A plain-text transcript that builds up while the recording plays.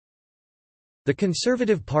The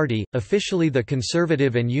Conservative Party, officially the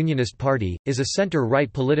Conservative and Unionist Party, is a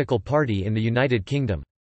centre-right political party in the United Kingdom.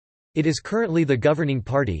 It is currently the governing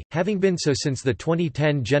party, having been so since the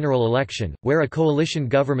 2010 general election, where a coalition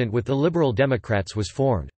government with the Liberal Democrats was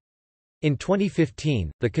formed. In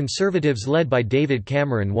 2015, the Conservatives led by David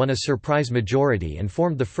Cameron won a surprise majority and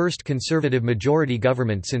formed the first Conservative majority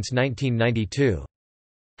government since 1992.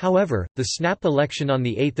 However, the snap election on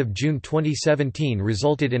 8 June 2017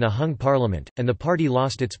 resulted in a hung parliament, and the party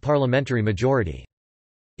lost its parliamentary majority.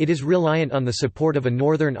 It is reliant on the support of a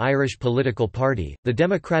Northern Irish political party, the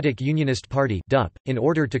Democratic Unionist Party (DUP), in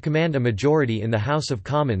order to command a majority in the House of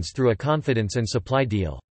Commons through a confidence and supply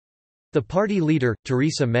deal. The party leader,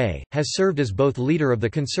 Theresa May, has served as both leader of the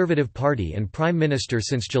Conservative Party and Prime Minister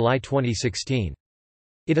since July 2016.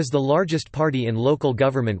 It is the largest party in local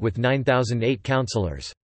government with 9,008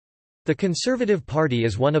 councillors. The Conservative Party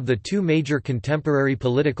is one of the two major contemporary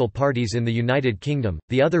political parties in the United Kingdom,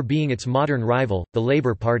 the other being its modern rival, the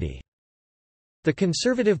Labour Party. The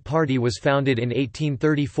Conservative Party was founded in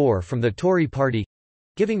 1834 from the Tory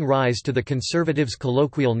party—giving rise to the Conservatives'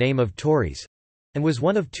 colloquial name of Tories—and was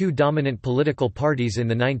one of two dominant political parties in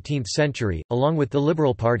the 19th century, along with the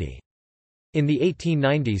Liberal Party. In the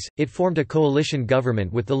 1890s, it formed a coalition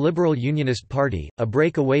government with the Liberal Unionist Party, a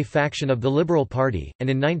breakaway faction of the Liberal Party, and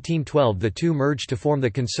in 1912 the two merged to form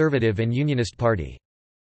the Conservative and Unionist Party.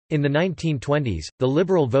 In the 1920s, the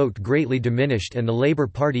Liberal vote greatly diminished and the Labour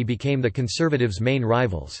Party became the Conservatives' main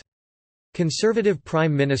rivals. Conservative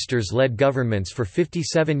prime ministers led governments for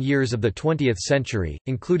 57 years of the 20th century,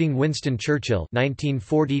 including Winston Churchill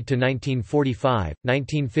 (1940–1945,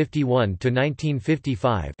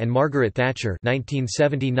 1951–1955) and Margaret Thatcher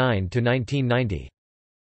 (1979–1990).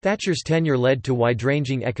 Thatcher's tenure led to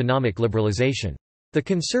wide-ranging economic liberalisation. The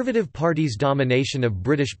Conservative Party's domination of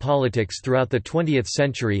British politics throughout the 20th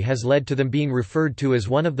century has led to them being referred to as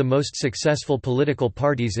one of the most successful political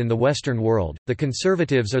parties in the Western world. The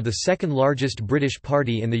Conservatives are the second largest British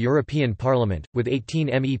party in the European Parliament, with 18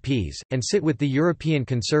 MEPs, and sit with the European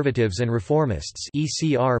Conservatives and Reformists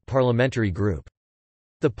 (ECR) parliamentary group.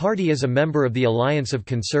 The party is a member of the Alliance of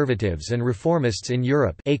Conservatives and Reformists in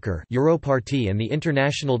Europe Europarty and the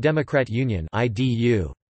International Democrat Union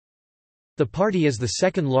 (IDU). The party is the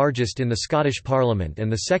second largest in the Scottish Parliament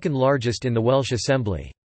and the second largest in the Welsh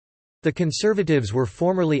Assembly. The Conservatives were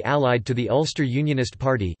formerly allied to the Ulster Unionist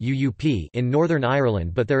Party (UUP) in Northern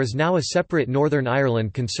Ireland, but there is now a separate Northern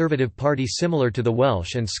Ireland Conservative Party similar to the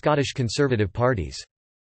Welsh and Scottish Conservative parties.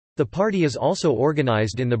 The party is also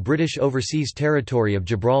organised in the British Overseas Territory of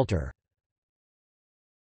Gibraltar.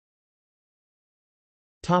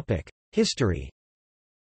 History.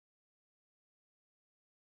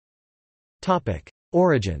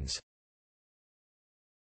 Origins.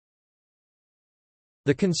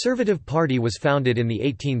 The Conservative Party was founded in the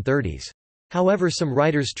 1830s. However, some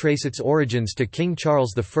writers trace its origins to King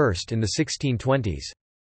Charles I in the 1620s.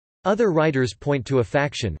 Other writers point to a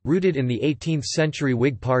faction, rooted in the 18th-century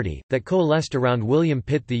Whig Party, that coalesced around William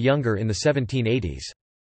Pitt the Younger in the 1780s.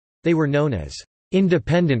 They were known as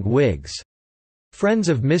Independent Whigs, Friends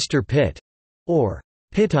of Mr. Pitt, or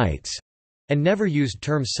Pittites, and never used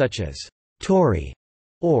terms such as Tory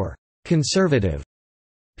or Conservative.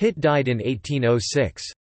 Pitt died in 1806.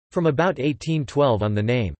 From about 1812 on, the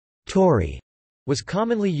name Tory was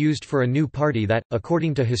commonly used for a new party that,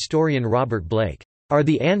 according to historian Robert Blake, are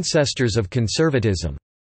the ancestors of conservatism.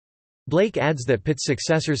 Blake adds that Pitt's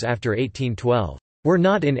successors after 1812 were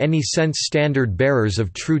not in any sense standard bearers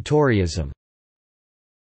of true Toryism.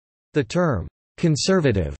 The term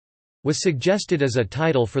conservative was suggested as a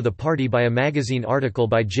title for the party by a magazine article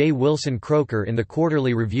by J. Wilson Croker in the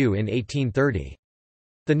Quarterly Review in 1830.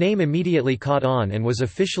 The name immediately caught on and was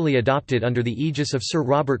officially adopted under the aegis of Sir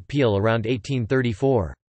Robert Peel around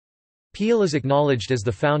 1834. Peel is acknowledged as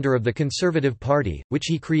the founder of the Conservative Party, which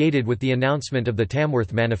he created with the announcement of the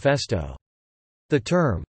Tamworth Manifesto. The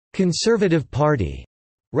term, "Conservative Party",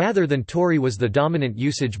 rather than Tory, was the dominant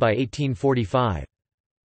usage by 1845.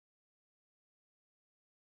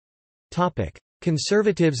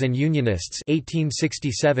 Conservatives and Unionists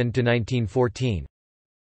 1867 to 1914.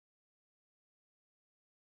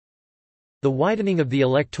 The widening of the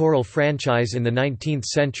electoral franchise in the 19th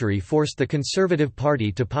century forced the Conservative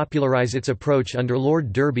Party to popularise its approach under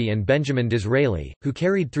Lord Derby and Benjamin Disraeli, who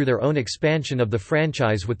carried through their own expansion of the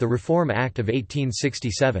franchise with the Reform Act of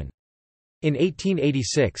 1867. In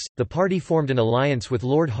 1886, the party formed an alliance with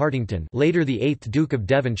Lord Hartington, later the 8th Duke of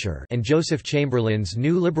Devonshire, and Joseph Chamberlain's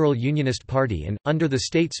new Liberal Unionist Party and, under the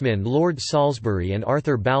statesmen Lord Salisbury and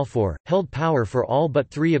Arthur Balfour, held power for all but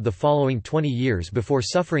 3 of the following 20 years before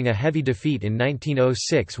suffering a heavy defeat in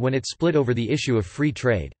 1906 when it split over the issue of free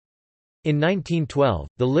trade. In 1912,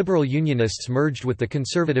 the Liberal Unionists merged with the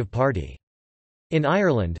Conservative Party. In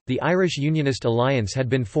Ireland, the Irish Unionist Alliance had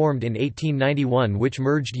been formed in 1891 which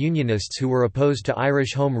merged Unionists who were opposed to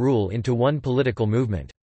Irish Home Rule into one political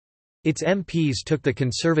movement. Its MPs took the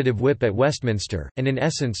Conservative whip at Westminster, and in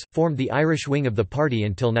essence, formed the Irish wing of the party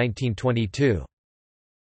until 1922.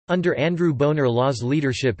 Under Andrew Bonar Law's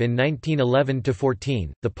leadership in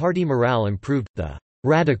 1911–14, the party morale improved, the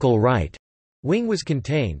 «radical right» wing was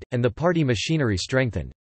contained, and the party machinery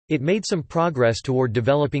strengthened. It made some progress toward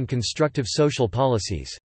developing constructive social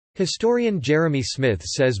policies. Historian Jeremy Smith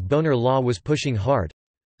says Bonar Law was pushing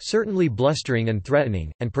hard—certainly blustering and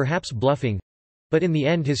threatening, and perhaps bluffing—but in the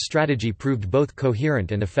end his strategy proved both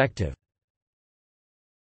coherent and effective.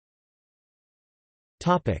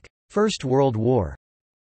 First World War.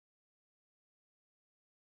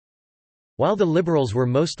 While the Liberals were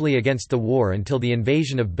mostly against the war until the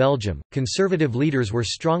invasion of Belgium, Conservative leaders were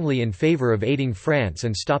strongly in favour of aiding France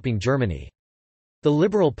and stopping Germany. The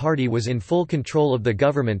Liberal Party was in full control of the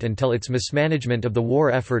government until its mismanagement of the war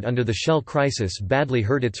effort under the Shell crisis badly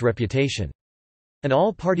hurt its reputation. An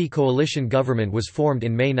all-party coalition government was formed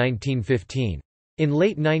in May 1915. In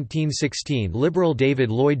late 1916 Liberal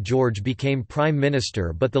David Lloyd George became Prime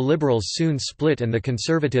Minister, but the Liberals soon split and the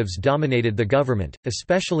Conservatives dominated the government,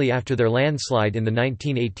 especially after their landslide in the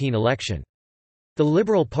 1918 election. The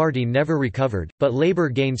Liberal Party never recovered, but Labour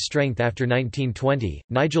gained strength after 1920.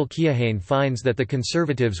 Nigel Keohane finds that the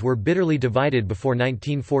Conservatives were bitterly divided before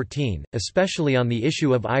 1914, especially on the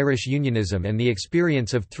issue of Irish unionism and the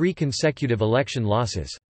experience of 3 consecutive election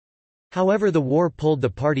losses. However, the war pulled the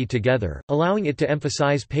party together, allowing it to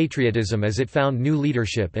emphasise patriotism as it found new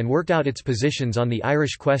leadership and worked out its positions on the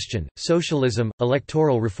Irish question, socialism,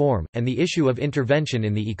 electoral reform, and the issue of intervention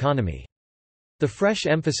in the economy. The fresh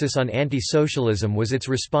emphasis on anti-socialism was its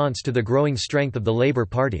response to the growing strength of the Labour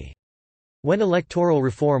Party. When electoral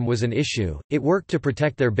reform was an issue, it worked to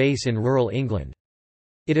protect their base in rural England.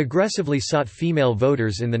 It aggressively sought female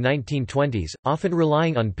voters in the 1920s, often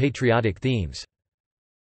relying on patriotic themes.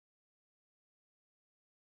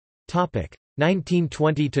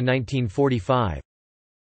 1920 to 1945.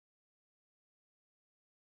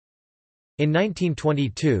 In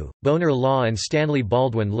 1922, Bonar Law and Stanley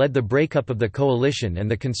Baldwin led the breakup of the coalition and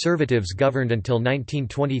the Conservatives governed until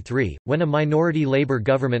 1923, when a minority Labour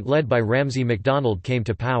government led by Ramsay MacDonald came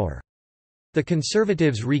to power. The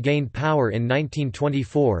Conservatives regained power in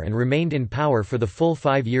 1924 and remained in power for the full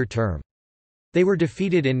 5-year term. They were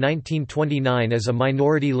defeated in 1929 as a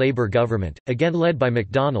minority Labour government, again led by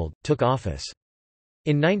MacDonald, took office.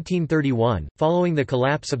 In 1931, following the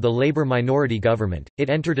collapse of the Labour minority government, it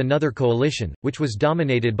entered another coalition, which was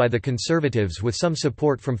dominated by the Conservatives with some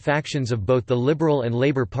support from factions of both the Liberal and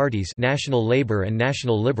Labour parties, National Labour and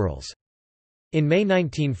National Liberals. In May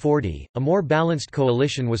 1940, a more balanced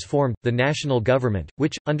coalition was formed, the National Government,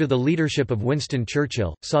 which, under the leadership of Winston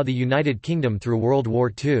Churchill, saw the United Kingdom through World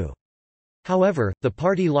War II. However, the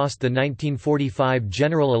party lost the 1945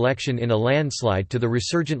 general election in a landslide to the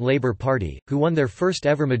resurgent Labour Party, who won their first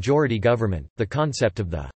ever majority government. The concept of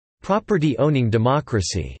the property-owning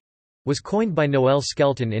democracy was coined by Noel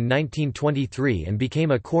Skelton in 1923 and became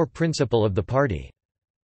a core principle of the party.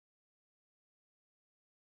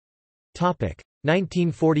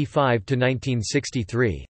 1945 to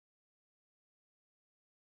 1963.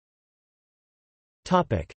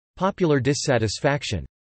 Popular dissatisfaction.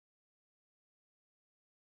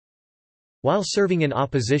 While serving in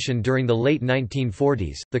opposition during the late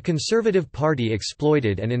 1940s, the Conservative Party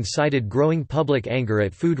exploited and incited growing public anger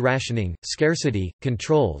at food rationing, scarcity,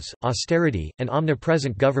 controls, austerity, and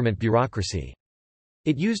omnipresent government bureaucracy.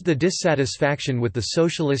 It used the dissatisfaction with the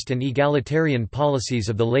socialist and egalitarian policies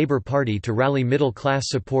of the Labour Party to rally middle-class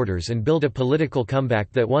supporters and build a political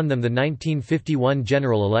comeback that won them the 1951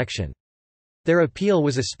 general election. Their appeal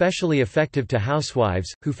was especially effective to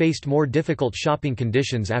housewives, who faced more difficult shopping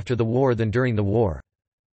conditions after the war than during the war.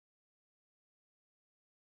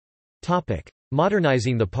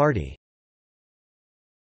 Modernizing the party.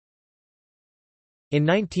 In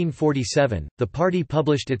 1947, the party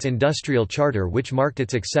published its industrial charter, which marked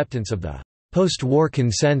its acceptance of the post-war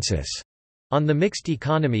consensus on the mixed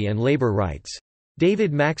economy and labor rights.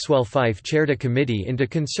 David Maxwell Fyfe chaired a committee into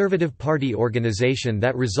Conservative Party organization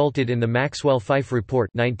that resulted in the Maxwell-Fyfe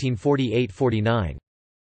Report 1948–49.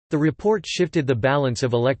 The report shifted the balance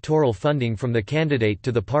of electoral funding from the candidate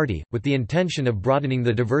to the party, with the intention of broadening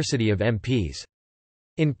the diversity of MPs.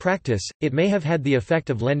 In practice, it may have had the effect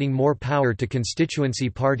of lending more power to constituency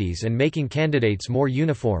parties and making candidates more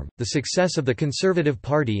uniform. The success of the Conservative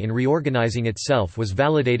Party in reorganizing itself was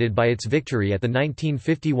validated by its victory at the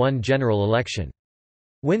 1951 general election.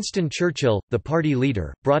 Winston Churchill, the party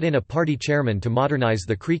leader, brought in a party chairman to modernize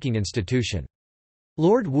the creaking institution.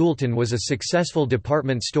 Lord Woolton was a successful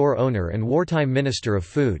department store owner and wartime Minister of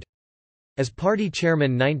Food. As party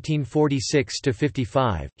chairman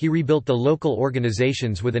 1946–55, he rebuilt the local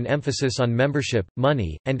organizations with an emphasis on membership,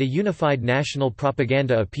 money, and a unified national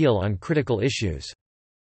propaganda appeal on critical issues.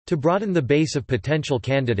 To broaden the base of potential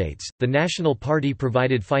candidates, the National Party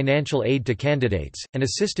provided financial aid to candidates, and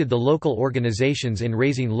assisted the local organizations in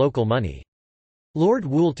raising local money. Lord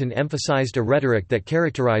Woolton emphasized a rhetoric that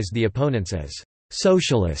characterized the opponents as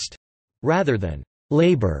 «socialist» rather than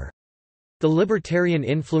 «Labour». The libertarian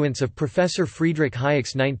influence of Professor Friedrich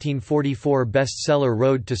Hayek's 1944 bestseller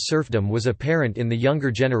Road to Serfdom was apparent in the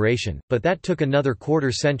younger generation, but that took another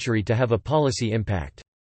quarter-century to have a policy impact.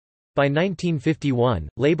 By 1951,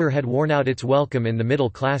 Labour had worn out its welcome in the middle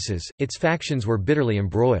classes, its factions were bitterly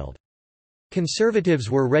embroiled. Conservatives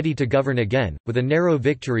were ready to govern again, with a narrow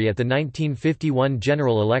victory at the 1951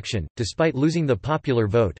 general election. Despite losing the popular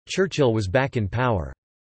vote, Churchill was back in power.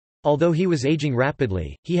 Although he was aging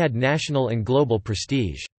rapidly, he had national and global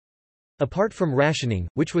prestige. Apart from rationing,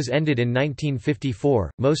 which was ended in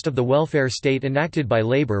 1954, most of the welfare state enacted by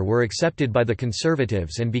Labour were accepted by the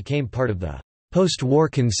Conservatives and became part of the post-war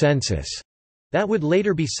consensus that would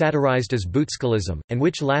later be satirized as bootschoolism, and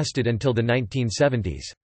which lasted until the 1970s.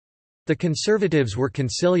 The Conservatives were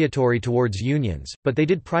conciliatory towards unions, but they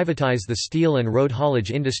did privatize the steel and road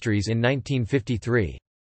haulage industries in 1953.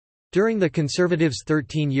 During the Conservatives'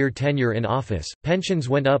 13-year tenure in office, pensions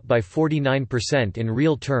went up by 49% in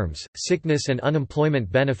real terms, sickness and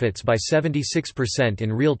unemployment benefits by 76%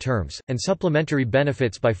 in real terms, and supplementary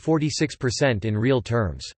benefits by 46% in real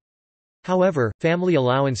terms. However, family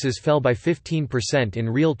allowances fell by 15% in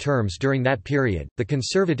real terms during that period. The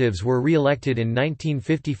Conservatives were re-elected in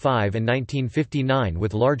 1955 and 1959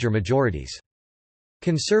 with larger majorities.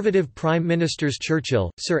 Conservative Prime Ministers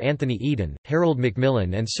Churchill, Sir Anthony Eden, Harold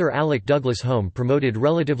Macmillan and Sir Alec Douglas Home promoted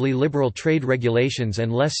relatively liberal trade regulations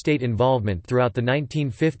and less state involvement throughout the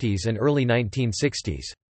 1950s and early 1960s.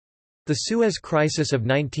 The Suez Crisis of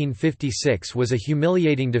 1956 was a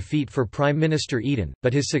humiliating defeat for Prime Minister Eden,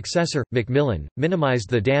 but his successor, Macmillan, minimised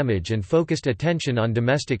the damage and focused attention on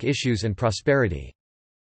domestic issues and prosperity.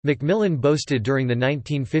 Macmillan boasted during the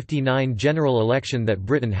 1959 general election that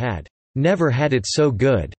Britain had never had it so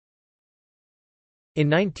good. In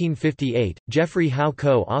 1958, Geoffrey Howe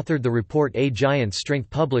co-authored the report A Giant's Strength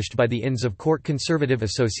published by the Inns of Court Conservative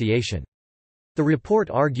Association. The report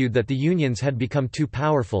argued that the unions had become too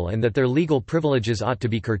powerful and that their legal privileges ought to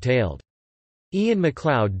be curtailed. Ian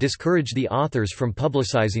MacLeod discouraged the authors from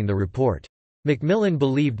publicizing the report. Macmillan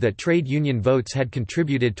believed that trade union votes had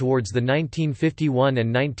contributed towards the 1951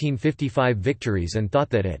 and 1955 victories and thought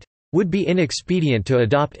that it would be inexpedient to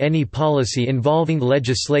adopt any policy involving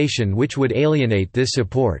legislation which would alienate this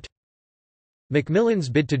support. Macmillan's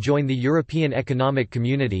bid to join the European Economic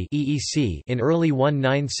Community in early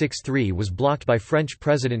 1963 was blocked by French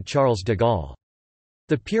President Charles de Gaulle.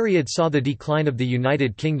 The period saw the decline of the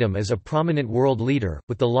United Kingdom as a prominent world leader,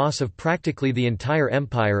 with the loss of practically the entire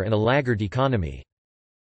empire and a laggard economy.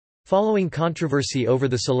 Following controversy over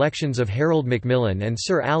the selections of Harold Macmillan and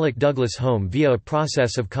Sir Alec Douglas Home via a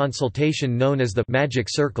process of consultation known as the Magic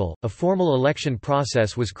Circle, a formal election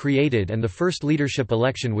process was created and the first leadership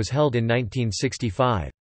election was held in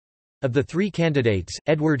 1965. Of the three candidates,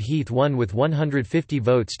 Edward Heath won with 150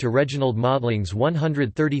 votes to Reginald Maudling's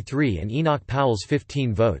 133 and Enoch Powell's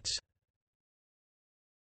 15 votes.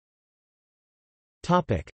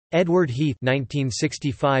 Edward Heath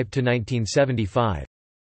 1965 to 1975.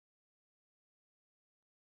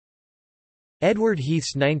 Edward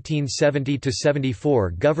Heath's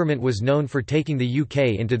 1970–74 government was known for taking the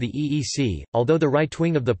UK into the EEC, although the right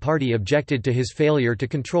wing of the party objected to his failure to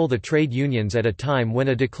control the trade unions at a time when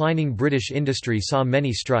a declining British industry saw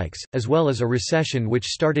many strikes, as well as a recession which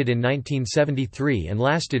started in 1973 and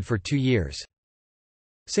lasted for 2 years.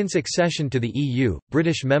 Since accession to the EU,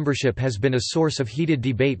 British membership has been a source of heated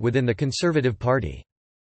debate within the Conservative Party.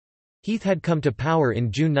 Heath had come to power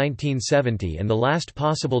in June 1970 and the last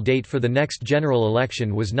possible date for the next general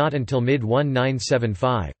election was not until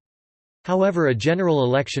mid-1975. However, a general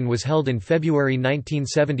election was held in February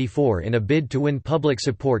 1974 in a bid to win public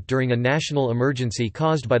support during a national emergency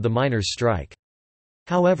caused by the miners' strike.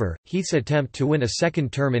 However, Heath's attempt to win a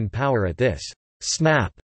second term in power at this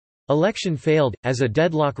snap election failed, as a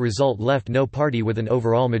deadlock result left no party with an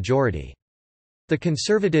overall majority. The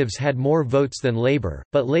Conservatives had more votes than Labour,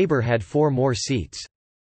 but Labour had 4 more seats.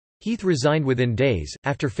 Heath resigned within days,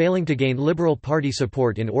 after failing to gain Liberal Party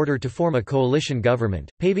support in order to form a coalition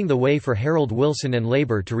government, paving the way for Harold Wilson and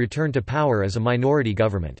Labour to return to power as a minority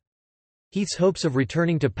government. Heath's hopes of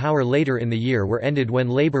returning to power later in the year were ended when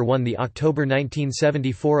Labour won the October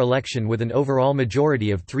 1974 election with an overall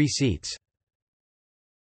majority of 3 seats.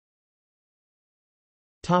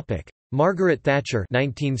 Margaret Thatcher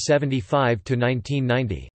 1975 to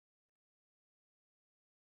 1990.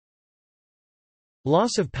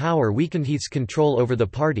 Loss of power weakened Heath's control over the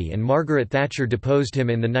party and Margaret Thatcher deposed him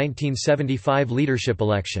in the 1975 leadership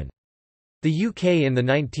election. The UK in the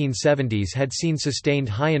 1970s had seen sustained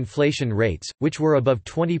high inflation rates, which were above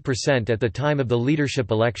 20% at the time of the leadership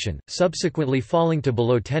election, subsequently falling to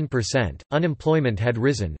below 10%. Unemployment had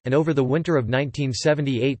risen, and over the winter of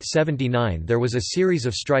 1978–79 there was a series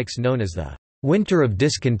of strikes known as the Winter of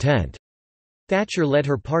Discontent. Thatcher led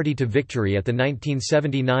her party to victory at the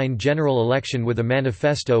 1979 general election with a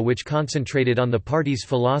manifesto which concentrated on the party's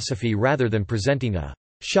philosophy rather than presenting a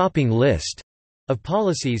shopping list of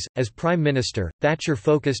policies. As Prime Minister, Thatcher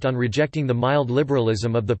focused on rejecting the mild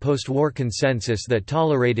liberalism of the post-war consensus that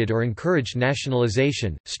tolerated or encouraged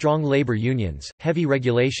nationalisation, strong labour unions, heavy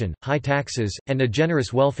regulation, high taxes, and a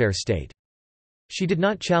generous welfare state. She did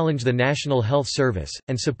not challenge the National Health Service,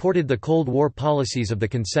 and supported the Cold War policies of the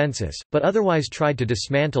consensus, but otherwise tried to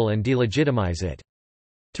dismantle and delegitimize it.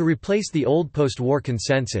 To replace the old post-war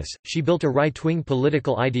consensus, she built a right-wing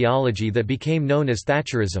political ideology that became known as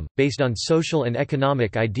Thatcherism, based on social and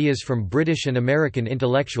economic ideas from British and American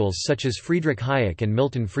intellectuals such as Friedrich Hayek and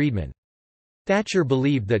Milton Friedman. Thatcher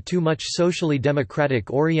believed that too much socially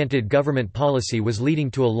democratic-oriented government policy was leading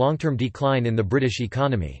to a long-term decline in the British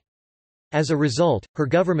economy. As a result, her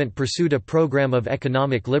government pursued a program of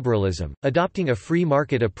economic liberalism, adopting a free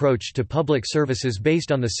market approach to public services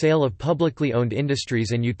based on the sale of publicly owned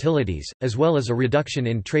industries and utilities, as well as a reduction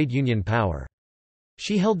in trade union power.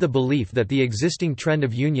 She held the belief that the existing trend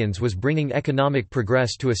of unions was bringing economic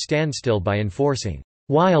progress to a standstill by enforcing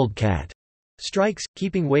wildcat strikes,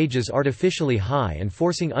 keeping wages artificially high and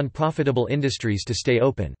forcing unprofitable industries to stay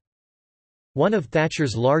open. One of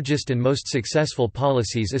Thatcher's largest and most successful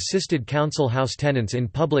policies assisted council house tenants in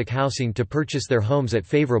public housing to purchase their homes at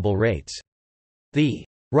favourable rates. The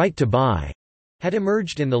right to buy had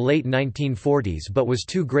emerged in the late 1940s but was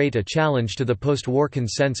too great a challenge to the post-war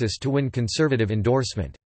consensus to win Conservative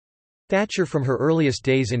endorsement. Thatcher from her earliest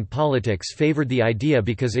days in politics favoured the idea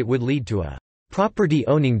because it would lead to a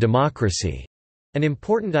property-owning democracy, an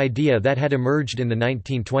important idea that had emerged in the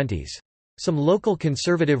 1920s. Some local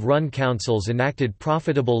Conservative-run councils enacted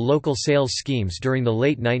profitable local sales schemes during the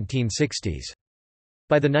late 1960s.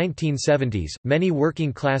 By the 1970s, many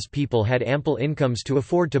working-class people had ample incomes to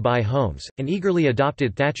afford to buy homes, and eagerly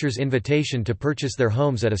adopted Thatcher's invitation to purchase their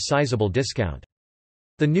homes at a sizable discount.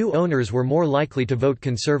 The new owners were more likely to vote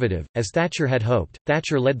Conservative, as Thatcher had hoped.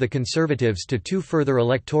 Thatcher led the Conservatives to 2 further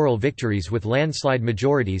electoral victories with landslide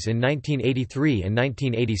majorities in 1983 and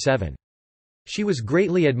 1987. She was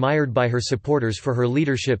greatly admired by her supporters for her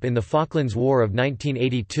leadership in the Falklands War of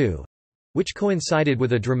 1982—which coincided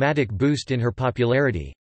with a dramatic boost in her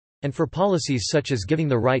popularity—and for policies such as giving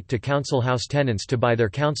the right to council house tenants to buy their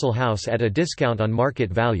council house at a discount on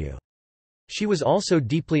market value. She was also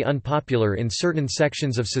deeply unpopular in certain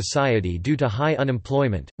sections of society due to high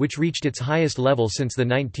unemployment, which reached its highest level since the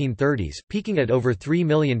 1930s, peaking at over 3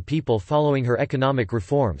 million people following her economic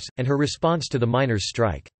reforms, and her response to the miners'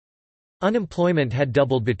 strike. Unemployment had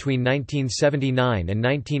doubled between 1979 and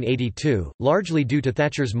 1982, largely due to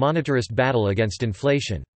Thatcher's monetarist battle against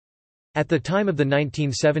inflation. At the time of the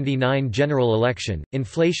 1979 general election,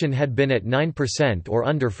 inflation had been at 9% or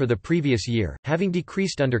under for the previous year, having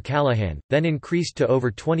decreased under Callaghan, then increased to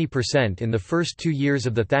over 20% in the first 2 years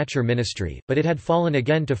of the Thatcher ministry, but it had fallen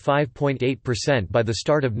again to 5.8% by the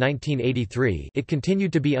start of 1983. It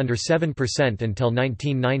continued to be under 7% until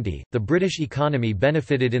 1990. The British economy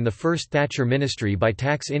benefited in the first Thatcher ministry by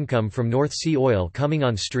tax income from North Sea oil coming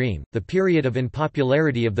on stream. The period of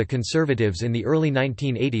unpopularity of the Conservatives in the early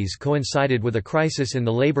 1980s coincided with a crisis in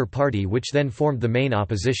the Labour Party, which then formed the main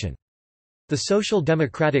opposition. The Social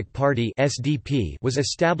Democratic Party (SDP) was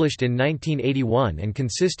established in 1981 and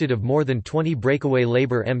consisted of more than 20 breakaway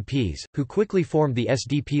Labour MPs, who quickly formed the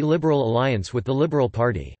SDP Liberal Alliance with the Liberal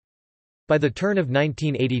Party. By the turn of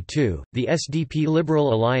 1982, the SDP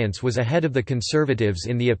Liberal Alliance was ahead of the Conservatives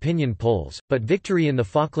in the opinion polls, but victory in the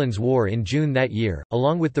Falklands War in June that year,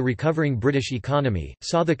 along with the recovering British economy,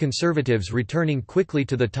 saw the Conservatives returning quickly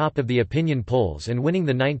to the top of the opinion polls and winning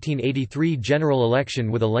the 1983 general election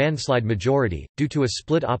with a landslide majority, due to a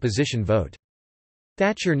split opposition vote.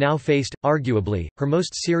 Thatcher now faced, arguably, her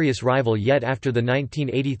most serious rival yet after the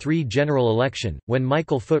 1983 general election, when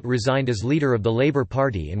Michael Foot resigned as leader of the Labour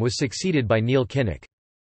Party and was succeeded by Neil Kinnock.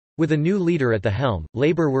 With a new leader at the helm,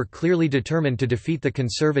 Labour were clearly determined to defeat the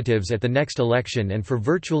Conservatives at the next election, and for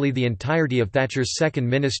virtually the entirety of Thatcher's second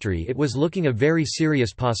ministry it was looking a very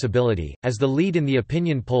serious possibility, as the lead in the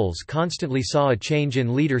opinion polls constantly saw a change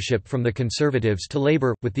in leadership from the Conservatives to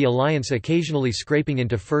Labour, with the alliance occasionally scraping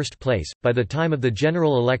into first place. By the time of the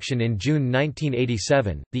general election in June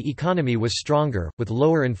 1987, the economy was stronger, with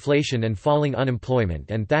lower inflation and falling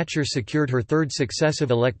unemployment, and Thatcher secured her third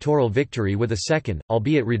successive electoral victory with a second,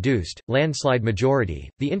 albeit reduced, landslide majority.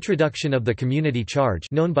 The introduction of the community charge,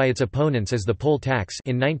 known by its opponents as the poll tax,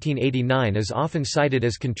 in 1989 is often cited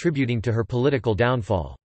as contributing to her political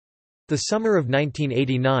downfall. The summer of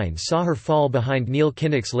 1989 saw her fall behind Neil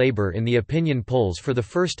Kinnock's Labour in the opinion polls for the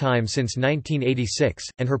first time since 1986,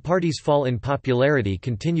 and her party's fall in popularity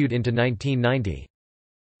continued into 1990.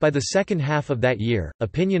 By the second half of that year,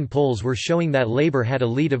 opinion polls were showing that Labour had a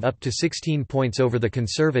lead of up to 16 points over the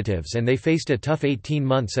Conservatives, and they faced a tough 18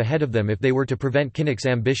 months ahead of them if they were to prevent Kinnock's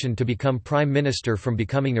ambition to become Prime Minister from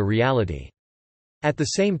becoming a reality. At the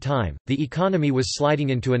same time, the economy was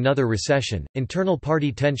sliding into another recession. Internal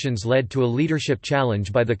party tensions led to a leadership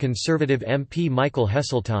challenge by the Conservative MP Michael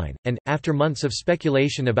Heseltine, and, after months of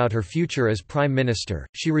speculation about her future as Prime Minister,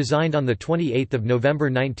 she resigned on 28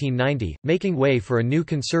 November 1990, making way for a new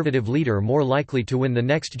Conservative leader more likely to win the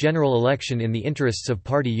next general election in the interests of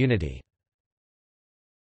party unity.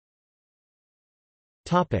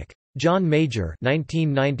 John Major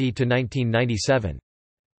 (1990–1997).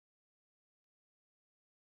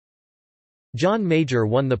 John Major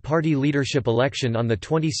won the party leadership election on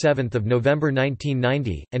 27 November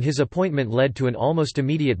 1990, and his appointment led to an almost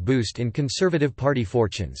immediate boost in Conservative Party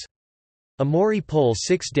fortunes. A Maury poll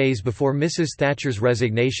 6 days before Mrs. Thatcher's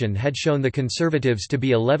resignation had shown the Conservatives to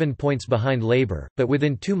be 11 points behind Labour, but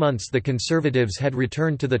within 2 months the Conservatives had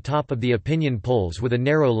returned to the top of the opinion polls with a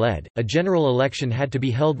narrow lead. A general election had to be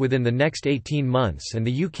held within the next 18 months, and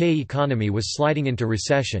the UK economy was sliding into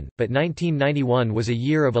recession, but 1991 was a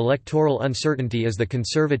year of electoral uncertainty as the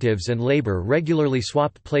Conservatives and Labour regularly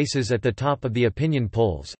swapped places at the top of the opinion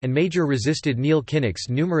polls, and Major resisted Neil Kinnock's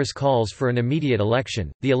numerous calls for an immediate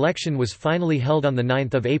election. The election was finally held on 9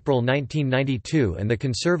 April 1992, and the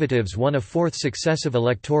Conservatives won a fourth successive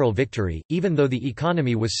electoral victory, even though the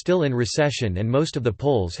economy was still in recession and most of the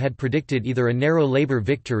polls had predicted either a narrow Labour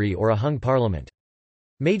victory or a hung parliament.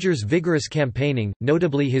 Major's vigorous campaigning,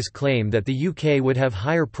 notably his claim that the UK would have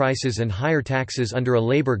higher prices and higher taxes under a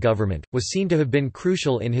Labour government, was seen to have been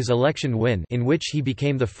crucial in his election win, in which he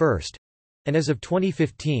became the first—and as of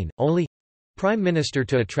 2015, only Prime Minister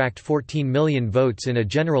to attract 14 million votes in a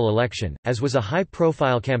general election, as was a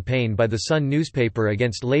high-profile campaign by the Sun newspaper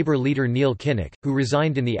against Labour leader Neil Kinnock, who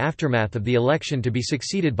resigned in the aftermath of the election to be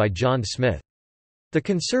succeeded by John Smith. The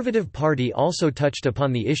Conservative Party also touched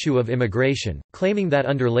upon the issue of immigration, claiming that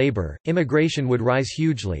under Labour, immigration would rise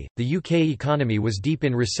hugely. The UK economy was deep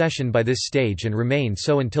in recession by this stage and remained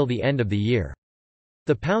so until the end of the year.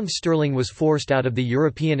 The pound sterling was forced out of the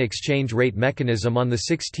European exchange rate mechanism on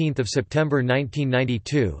 16 September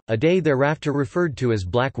 1992, a day thereafter referred to as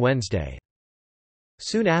Black Wednesday.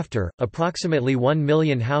 Soon after, approximately 1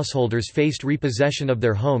 million householders faced repossession of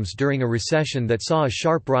their homes during a recession that saw a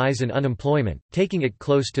sharp rise in unemployment, taking it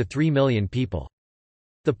close to 3 million people.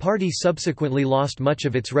 The party subsequently lost much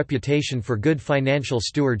of its reputation for good financial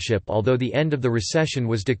stewardship, although the end of the recession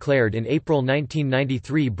was declared in April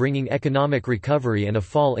 1993, bringing economic recovery and a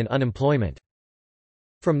fall in unemployment.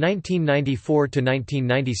 From 1994 to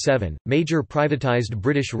 1997, Major privatised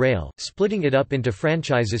British Rail, splitting it up into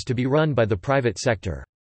franchises to be run by the private sector.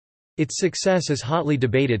 Its success is hotly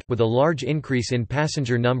debated, with a large increase in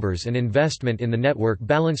passenger numbers and investment in the network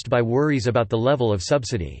balanced by worries about the level of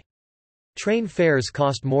subsidy. Train fares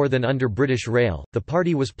cost more than under British Rail. The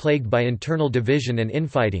party was plagued by internal division and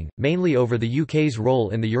infighting, mainly over the UK's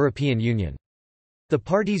role in the European Union. The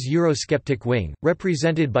party's Eurosceptic wing,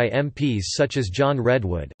 represented by MPs such as John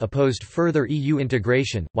Redwood, opposed further EU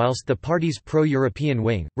integration, whilst the party's pro-European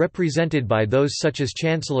wing, represented by those such as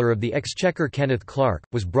Chancellor of the Exchequer Kenneth Clarke,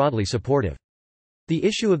 was broadly supportive. The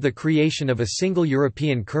issue of the creation of a single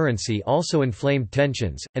European currency also inflamed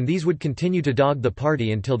tensions, and these would continue to dog the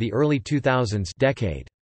party until the early 2000s decade.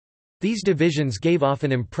 These divisions gave off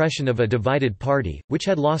an impression of a divided party, which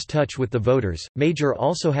had lost touch with the voters. Major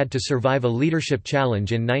also had to survive a leadership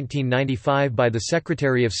challenge in 1995 by the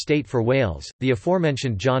Secretary of State for Wales, the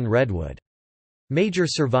aforementioned John Redwood. Major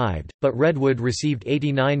survived, but Redwood received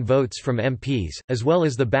 89 votes from MPs, as well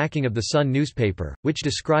as the backing of the Sun newspaper, which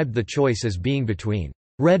described the choice as being between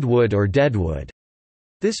Redwood or Deadwood.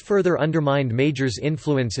 This further undermined Major's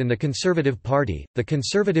influence in the Conservative Party. The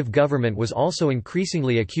Conservative government was also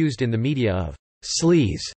increasingly accused in the media of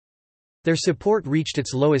sleaze. Their support reached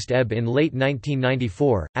its lowest ebb in late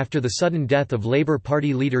 1994, after the sudden death of Labour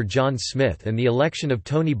Party leader John Smith and the election of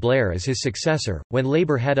Tony Blair as his successor, when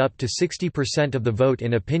Labour had up to 60% of the vote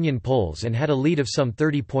in opinion polls and had a lead of some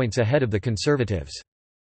 30 points ahead of the Conservatives.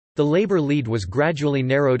 The Labour lead was gradually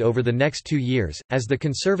narrowed over the next 2 years, as the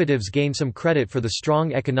Conservatives gained some credit for the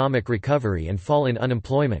strong economic recovery and fall in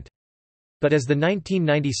unemployment. But as the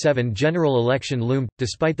 1997 general election loomed,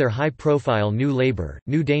 despite their high-profile New Labour,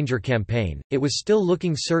 New Danger campaign, it was still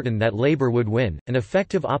looking certain that Labour would win. An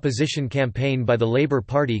effective opposition campaign by the Labour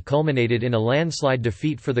Party culminated in a landslide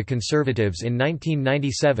defeat for the Conservatives in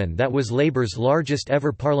 1997 that was Labour's largest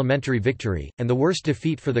ever parliamentary victory, and the worst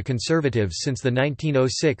defeat for the Conservatives since the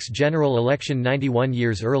 1906 general election 91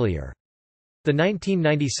 years earlier. The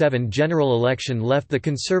 1997 general election left the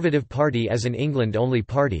Conservative Party as an England-only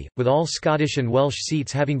party, with all Scottish and Welsh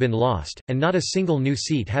seats having been lost, and not a single new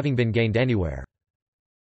seat having been gained anywhere.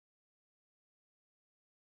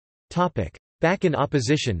 Back in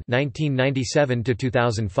opposition 1997 to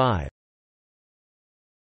 2005.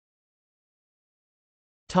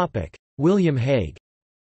 William Hague.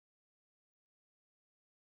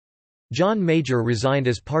 John Major resigned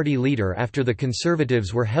as party leader after the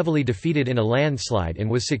Conservatives were heavily defeated in a landslide and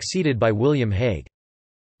was succeeded by William Hague.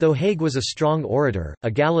 Though Hague was a strong orator,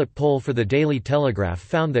 a Gallup poll for the Daily Telegraph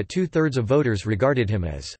found that 2/3 of voters regarded him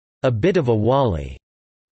as a bit of a Wally,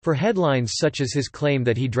 for headlines such as his claim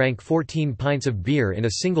that he drank 14 pints of beer in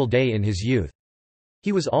a single day in his youth.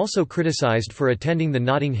 He was also criticized for attending the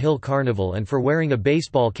Notting Hill Carnival and for wearing a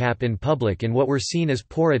baseball cap in public in what were seen as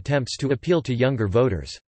poor attempts to appeal to younger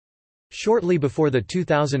voters. Shortly before the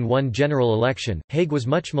 2001 general election, Hague was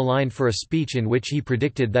much maligned for a speech in which he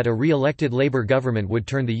predicted that a re-elected Labour government would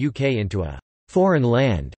turn the UK into a foreign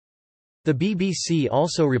land. The BBC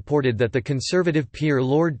also reported that the Conservative peer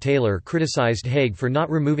Lord Taylor criticised Hague for not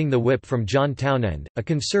removing the whip from John Townend, a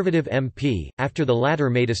Conservative MP, after the latter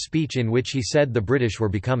made a speech in which he said the British were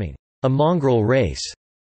becoming a mongrel race,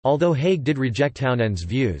 although Hague did reject Townend's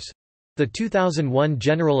views. The 2001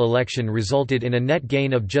 general election resulted in a net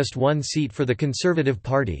gain of just 1 seat for the Conservative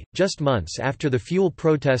Party, just months after the fuel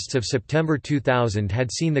protests of September 2000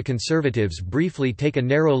 had seen the Conservatives briefly take a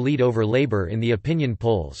narrow lead over Labour in the opinion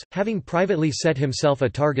polls, having privately set himself a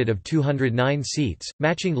target of 209 seats,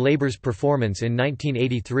 matching Labour's performance in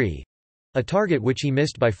 1983—a target which he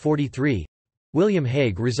missed by 43. William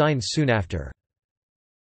Hague resigned soon after.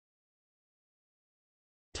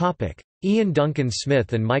 Ian Duncan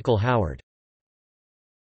Smith and Michael Howard.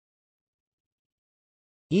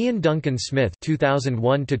 Ian Duncan Smith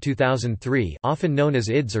 (2001–2003), often known as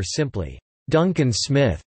IDS or simply Duncan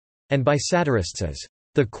Smith, and by satirists as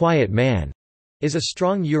the Quiet Man, is a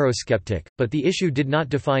strong Eurosceptic, but the issue did not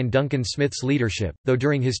define Duncan Smith's leadership, though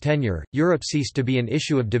during his tenure, Europe ceased to be an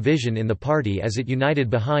issue of division in the party as it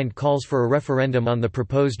united behind calls for a referendum on the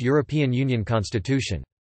proposed European Union constitution.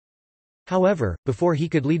 However, before he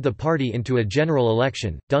could lead the party into a general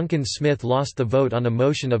election, Duncan Smith lost the vote on a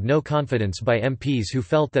motion of no confidence by MPs who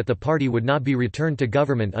felt that the party would not be returned to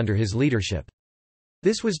government under his leadership.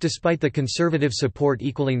 This was despite the Conservative support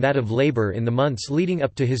equaling that of Labour in the months leading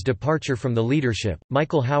up to his departure from the leadership.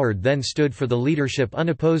 Michael Howard then stood for the leadership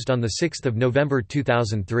unopposed on 6 November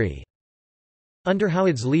 2003. Under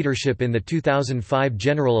Howard's leadership in the 2005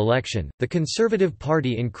 general election, the Conservative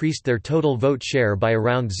Party increased their total vote share by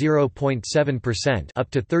around 0.7% up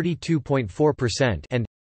to 32.4% and,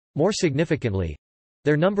 more significantly,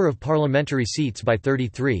 their number of parliamentary seats by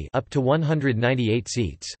 33 up to 198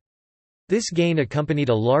 seats. This gain accompanied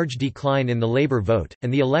a large decline in the Labour vote,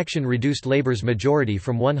 and the election reduced Labour's majority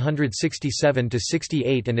from 167 to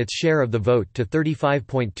 68 and its share of the vote to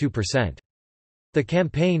 35.2%. The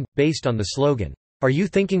campaign, based on the slogan, "Are you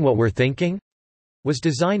thinking what we're thinking?" was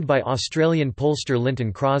designed by Australian pollster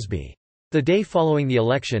Linton Crosby. The day following the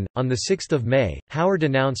election, on 6 May, Howard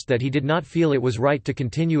announced that he did not feel it was right to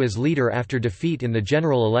continue as leader after defeat in the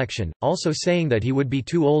general election, also saying that he would be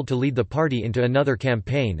too old to lead the party into another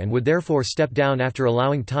campaign and would therefore step down after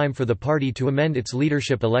allowing time for the party to amend its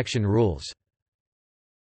leadership election rules.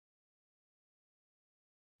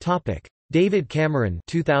 David Cameron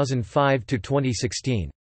 2005 to 2016.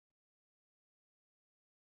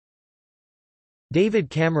 David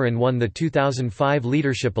Cameron won the 2005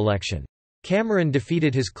 leadership election. Cameron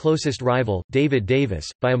defeated his closest rival, David Davis,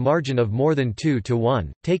 by a margin of more than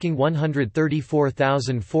 2-1, taking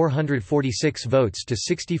 134,446 votes to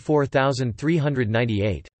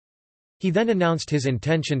 64,398. He then announced his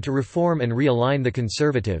intention to reform and realign the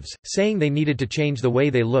Conservatives, saying they needed to change the way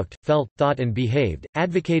they looked, felt, thought and behaved,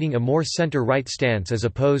 advocating a more centre-right stance as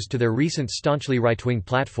opposed to their recent staunchly right-wing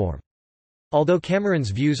platform. Although Cameron's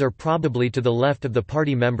views are probably to the left of the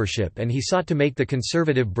party membership and he sought to make the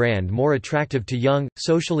Conservative brand more attractive to young,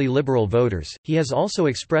 socially liberal voters, he has also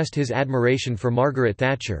expressed his admiration for Margaret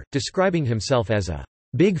Thatcher, describing himself as a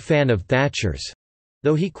big fan of Thatcher's,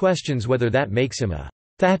 though he questions whether that makes him a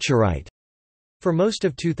Thatcherite. For most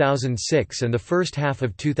of 2006 and the first half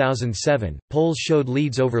of 2007, polls showed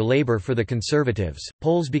leads over Labour for the Conservatives.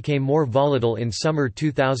 Polls became more volatile in summer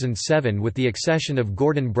 2007 with the accession of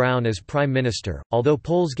Gordon Brown as Prime Minister, although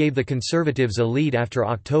polls gave the Conservatives a lead after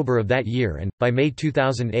October of that year and, by May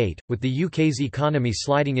 2008, with the UK's economy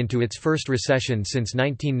sliding into its first recession since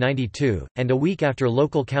 1992, and a week after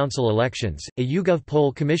local council elections, a YouGov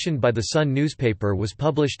poll commissioned by The Sun newspaper was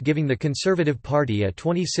published giving the Conservative Party a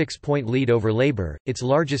 26-point lead over Labour, its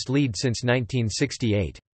largest lead since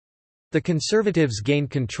 1968. The Conservatives gained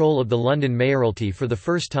control of the London mayoralty for the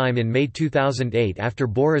first time in May 2008 after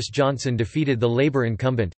Boris Johnson defeated the Labour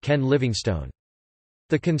incumbent, Ken Livingstone.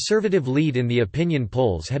 The Conservative lead in the opinion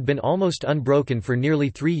polls had been almost unbroken for nearly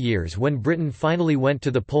 3 years when Britain finally went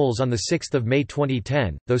to the polls on 6 May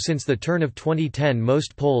 2010, though since the turn of 2010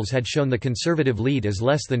 most polls had shown the Conservative lead as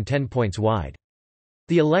less than 10 points wide.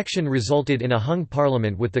 The election resulted in a hung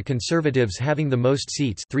parliament with the Conservatives having the most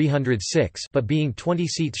seats, 306, but being 20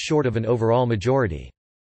 seats short of an overall majority.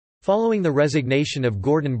 Following the resignation of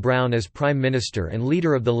Gordon Brown as Prime Minister and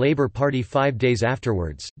leader of the Labour Party 5 days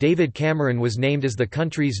afterwards, David Cameron was named as the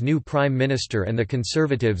country's new Prime Minister and the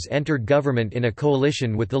Conservatives entered government in a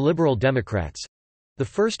coalition with the Liberal Democrats, the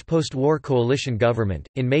first post-war coalition government.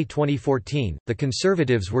 In May 2014, the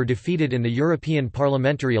Conservatives were defeated in the European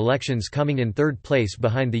parliamentary elections, coming in third place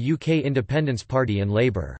behind the UK Independence Party and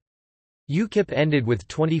Labour. UKIP ended with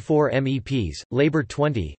 24 MEPs, Labour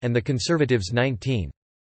 20, and the Conservatives 19.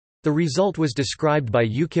 The result was described by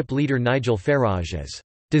UKIP leader Nigel Farage as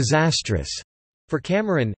disastrous for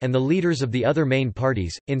Cameron, and the leaders of the other main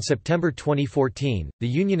parties. In September 2014, the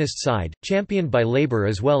Unionist side, championed by Labour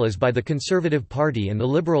as well as by the Conservative Party and the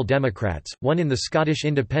Liberal Democrats, won in the Scottish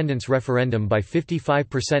independence referendum by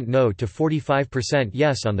 55% no to 45%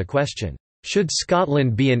 yes on the question, "Should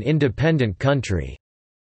Scotland be an independent country?"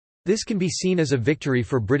 This can be seen as a victory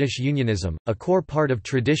for British unionism, a core part of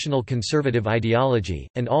traditional Conservative ideology,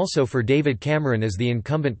 and also for David Cameron as the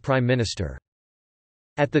incumbent Prime Minister.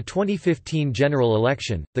 At the 2015 general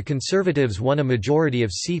election, the Conservatives won a majority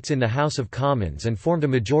of seats in the House of Commons and formed a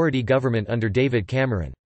majority government under David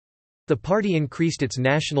Cameron. The party increased its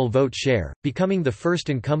national vote share, becoming the first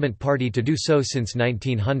incumbent party to do so since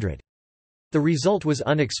 1900. The result was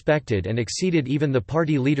unexpected and exceeded even the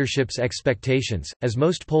party leadership's expectations, as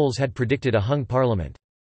most polls had predicted a hung parliament.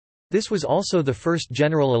 This was also the first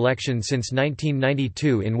general election since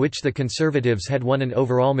 1992 in which the Conservatives had won an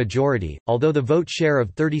overall majority, although the vote share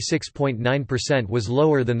of 36.9% was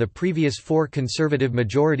lower than the previous 4 Conservative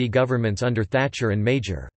majority governments under Thatcher and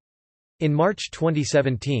Major. In March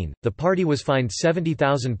 2017, the party was fined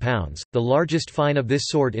 £70,000, the largest fine of this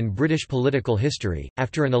sort in British political history,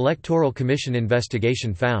 after an Electoral Commission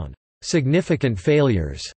investigation found significant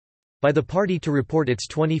failures by the party to report its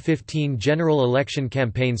 2015 general election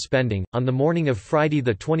campaign spending. On the morning of Friday,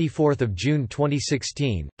 24 June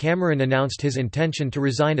 2016, Cameron announced his intention to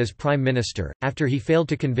resign as Prime Minister, after he failed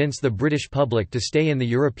to convince the British public to stay in the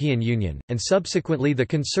European Union, and subsequently the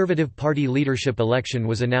Conservative Party leadership election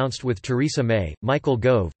was announced with Theresa May, Michael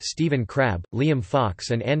Gove, Stephen Crabb, Liam Fox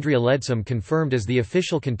and Andrea Leadsom confirmed as the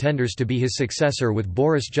official contenders to be his successor, with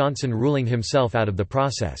Boris Johnson ruling himself out of the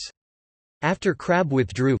process. After Crabb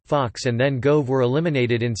withdrew, Fox and then Gove were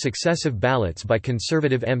eliminated in successive ballots by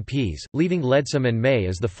Conservative MPs, leaving Leadsom and May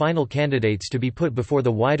as the final candidates to be put before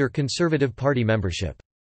the wider Conservative Party membership.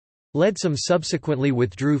 Leadsom subsequently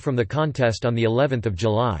withdrew from the contest on the 11th of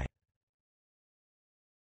July.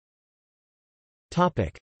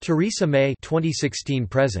 Topic: Theresa May 2016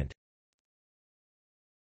 present.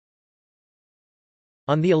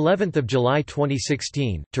 On the 11th of July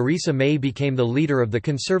 2016, Theresa May became the leader of the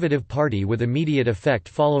Conservative Party with immediate effect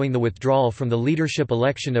following the withdrawal from the leadership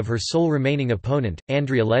election of her sole remaining opponent,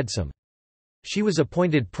 Andrea Leadsom. She was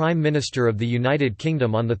appointed Prime Minister of the United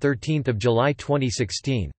Kingdom on 13 July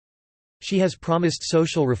 2016. She has promised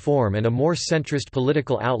social reform and a more centrist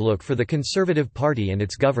political outlook for the Conservative Party and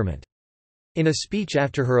its government. In a speech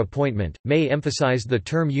after her appointment, May emphasised the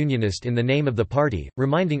term unionist in the name of the party,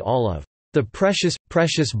 reminding all of the precious,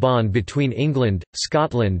 precious bond between England,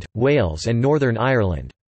 Scotland, Wales and Northern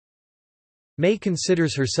Ireland. May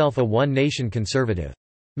considers herself a one-nation conservative.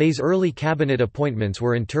 May's early cabinet appointments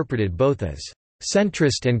were interpreted both as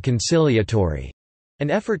centrist and conciliatory, an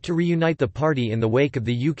effort to reunite the party in the wake of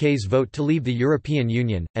the UK's vote to leave the European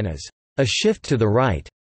Union, and as a shift to the right.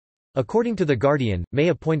 According to The Guardian, May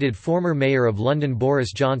appointed former Mayor of London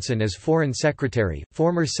Boris Johnson as Foreign Secretary,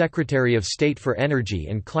 former Secretary of State for Energy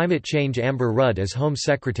and Climate Change Amber Rudd as Home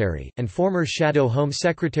Secretary, and former Shadow Home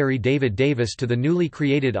Secretary David Davis to the newly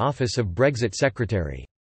created office of Brexit Secretary.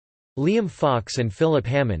 Liam Fox and Philip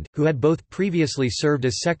Hammond, who had both previously served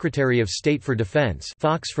as Secretary of State for Defence,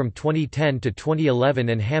 Fox from 2010 to 2011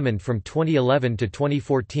 and Hammond from 2011 to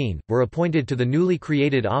 2014, were appointed to the newly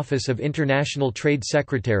created Office of International Trade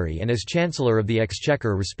Secretary and as Chancellor of the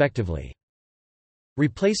Exchequer respectively.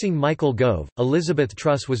 Replacing Michael Gove, Elizabeth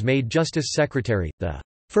Truss was made Justice Secretary, the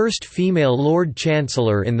first female Lord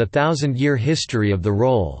Chancellor in the thousand-year history of the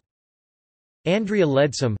role. Andrea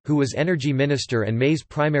Leadsom, who was Energy Minister and May's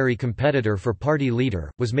primary competitor for party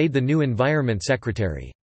leader, was made the new Environment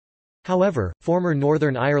Secretary. However, former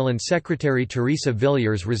Northern Ireland Secretary Theresa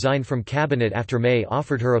Villiers resigned from cabinet after May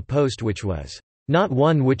offered her a post which was not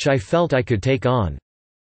one which I felt I could take on.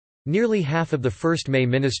 Nearly half of the first May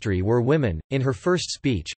ministry were women. In her first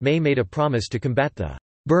speech, May made a promise to combat the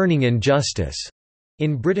burning injustice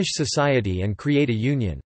in British society and create a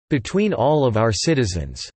union between all of our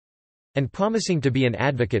citizens, and promising to be an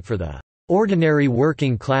advocate for the ordinary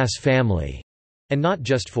working-class family, and not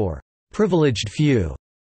just for privileged few.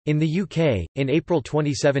 In the UK, in April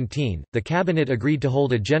 2017, the Cabinet agreed to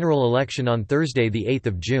hold a general election on Thursday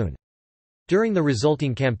 8 June. During the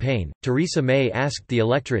resulting campaign, Theresa May asked the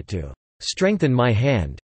electorate to "strengthen my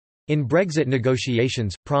hand" in Brexit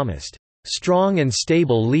negotiations, promised "strong and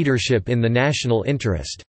stable leadership in the national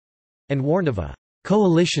interest", and warned of a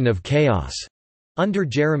 "coalition of chaos" under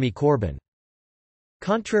Jeremy Corbyn.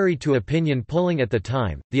 Contrary to opinion polling at the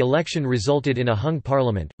time, the election resulted in a hung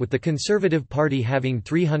parliament, with the Conservative Party having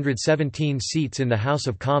 317 seats in the House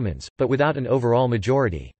of Commons, but without an overall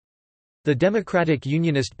majority. The Democratic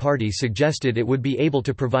Unionist Party suggested it would be able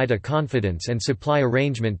to provide a confidence and supply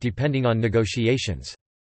arrangement depending on negotiations.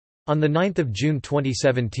 On 9 June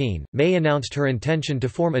 2017, May announced her intention to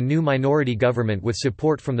form a new minority government with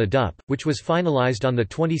support from the DUP, which was finalised on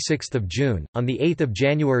 26 June. On 8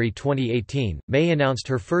 January 2018, May announced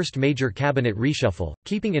her first major cabinet reshuffle,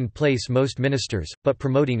 keeping in place most ministers, but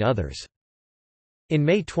promoting others. In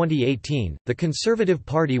May 2018, the Conservative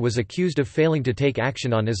Party was accused of failing to take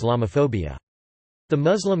action on Islamophobia. The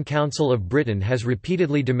Muslim Council of Britain has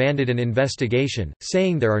repeatedly demanded an investigation,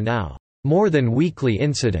 saying there are now more than weekly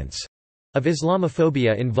incidents of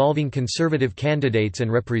Islamophobia involving Conservative candidates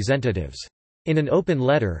and representatives. In an open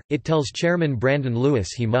letter, it tells Chairman Brandon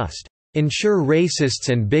Lewis he must ensure racists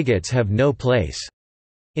and bigots have no place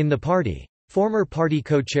in the party. Former party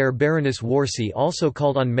co-chair Baroness Warsi also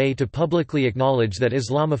called on May to publicly acknowledge that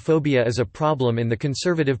Islamophobia is a problem in the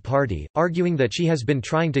Conservative Party, arguing that she has been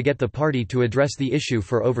trying to get the party to address the issue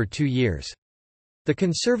for over 2 years. The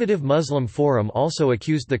Conservative Muslim Forum also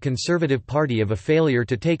accused the Conservative Party of a failure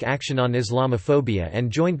to take action on Islamophobia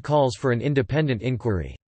and joined calls for an independent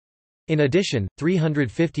inquiry. In addition,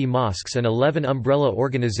 350 mosques and 11 umbrella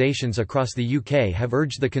organisations across the UK have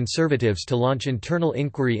urged the Conservatives to launch internal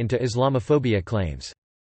inquiry into Islamophobia claims.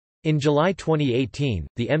 In July 2018,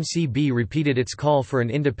 the MCB repeated its call for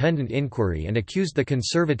an independent inquiry and accused the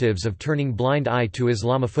Conservatives of turning blind eye to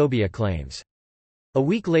Islamophobia claims. A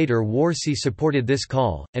week later Warsi supported this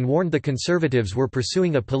call, and warned the Conservatives were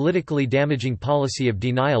pursuing a politically damaging policy of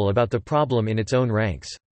denial about the problem in its own ranks.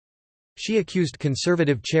 She accused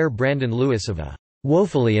Conservative chair Brandon Lewis of a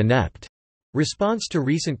 "woefully inept" response to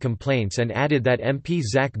recent complaints and added that MP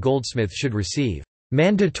Zach Goldsmith should receive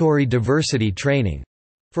 "mandatory diversity training"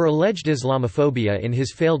 for alleged Islamophobia in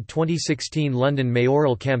his failed 2016 London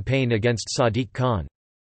mayoral campaign against Sadiq Khan.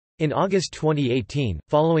 In August 2018,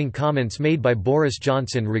 following comments made by Boris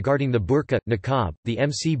Johnson regarding the burqa, niqab, the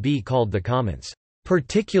MCB called the comments,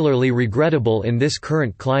 "particularly regrettable in this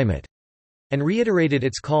current climate," and reiterated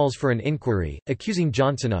its calls for an inquiry, accusing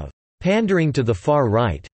Johnson of "pandering to the far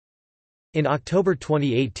right." In October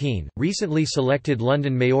 2018, recently selected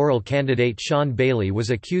London mayoral candidate Sean Bailey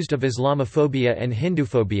was accused of Islamophobia and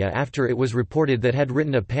Hinduphobia after it was reported that had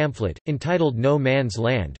written a pamphlet, entitled No Man's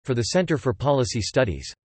Land, for the Centre for Policy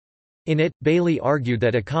Studies. In it, Bailey argued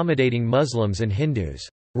that accommodating Muslims and Hindus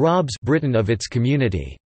robs Britain of its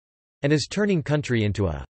community, and is turning country into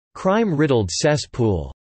a crime-riddled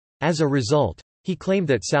cesspool. As a result, he claimed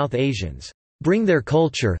that South Asians bring their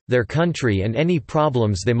culture, their country and any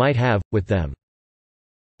problems they might have, with them,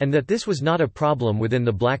 and that this was not a problem within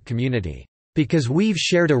the black community, because we've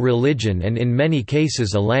shared a religion and in many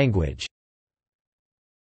cases a language.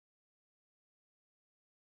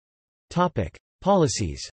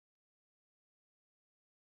 Policies.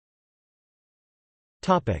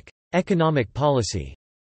 Economic policy.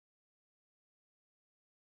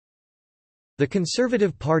 The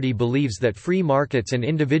Conservative Party believes that free markets and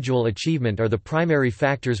individual achievement are the primary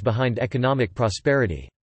factors behind economic prosperity.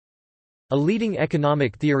 A leading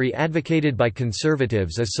economic theory advocated by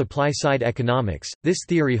conservatives is supply-side economics. This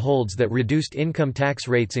theory holds that reduced income tax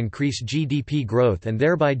rates increase GDP growth and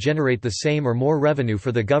thereby generate the same or more revenue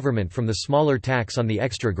for the government from the smaller tax on the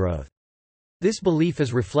extra growth. This belief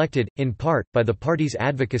is reflected, in part, by the party's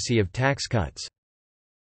advocacy of tax cuts.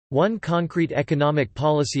 One concrete economic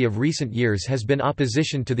policy of recent years has been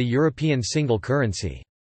opposition to the European single currency.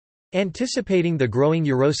 Anticipating the growing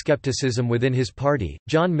Euroscepticism within his party,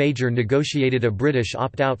 John Major negotiated a British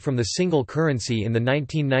opt-out from the single currency in the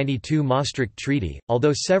 1992 Maastricht Treaty,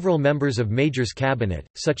 although several members of Major's cabinet,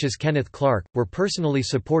 such as Kenneth Clarke, were personally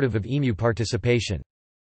supportive of EMU participation.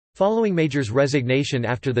 Following Major's resignation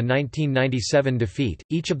after the 1997 defeat,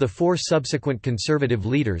 each of the four subsequent Conservative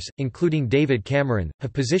leaders, including David Cameron,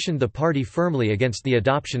 have positioned the party firmly against the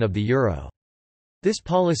adoption of the euro. This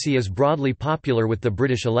policy is broadly popular with the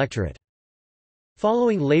British electorate.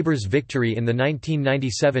 Following Labour's victory in the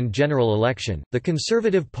 1997 general election, the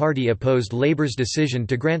Conservative Party opposed Labour's decision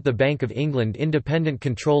to grant the Bank of England independent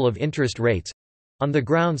control of interest rates, on the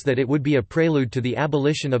grounds that it would be a prelude to the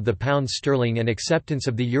abolition of the pound sterling and acceptance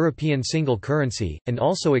of the European single currency, and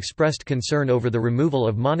also expressed concern over the removal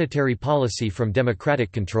of monetary policy from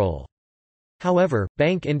democratic control. However,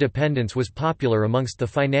 bank independence was popular amongst the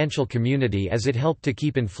financial community as it helped to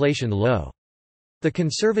keep inflation low. The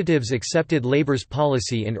Conservatives accepted Labour's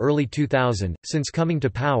policy in early 2000. Since coming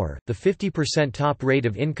to power, the 50% top rate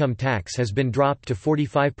of income tax has been dropped to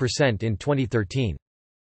 45% in 2013.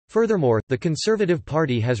 Furthermore, the Conservative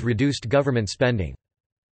Party has reduced government spending.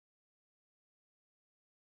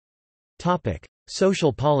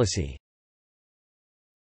 Social policy.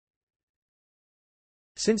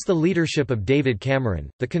 Since the leadership of David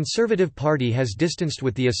Cameron, the Conservative Party has distanced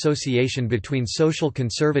with the association between social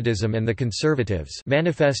conservatism and the Conservatives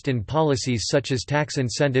manifest in policies such as tax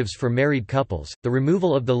incentives for married couples, the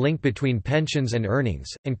removal of the link between pensions and earnings,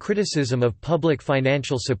 and criticism of public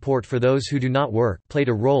financial support for those who do not work played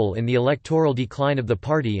a role in the electoral decline of the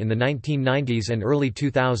party in the 1990s and early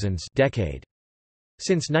 2000s decade.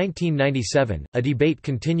 Since 1997, a debate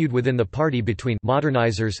continued within the party between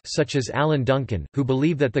modernizers such as Alan Duncan, who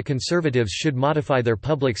believe that the Conservatives should modify their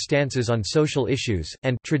public stances on social issues,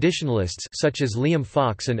 and traditionalists such as Liam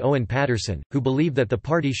Fox and Owen Paterson, who believe that the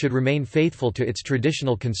party should remain faithful to its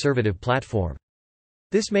traditional conservative platform.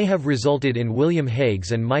 This may have resulted in William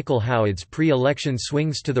Hague's and Michael Howard's pre-election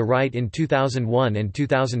swings to the right in 2001 and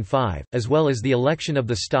 2005, as well as the election of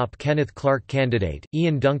the Stop Kenneth Clarke candidate,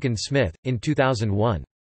 Ian Duncan Smith, in 2001.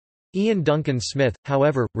 Ian Duncan Smith,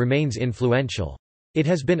 however, remains influential. It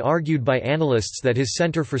has been argued by analysts that his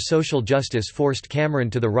Centre for Social Justice forced Cameron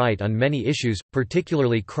to the right on many issues,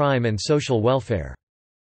 particularly crime and social welfare.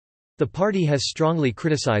 The party has strongly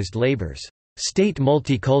criticised Labour's state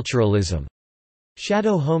multiculturalism.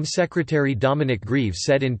 Shadow Home Secretary Dominic Grieve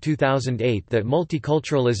said in 2008 that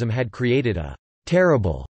multiculturalism had created a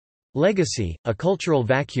terrible legacy, a cultural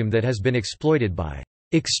vacuum that has been exploited by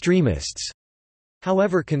extremists.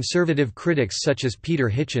 However, conservative critics such as Peter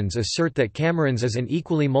Hitchens assert that Cameron's is an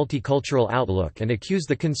equally multicultural outlook and accuse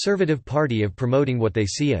the Conservative Party of promoting what they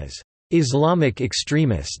see as Islamic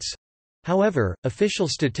extremists. However, official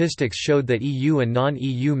statistics showed that EU and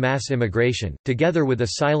non-EU mass immigration, together with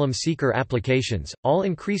asylum seeker applications, all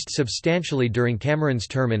increased substantially during Cameron's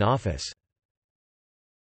term in office.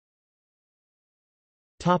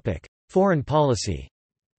 Foreign policy.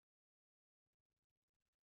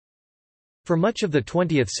 For much of the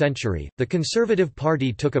 20th century, the Conservative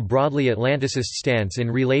Party took a broadly Atlanticist stance in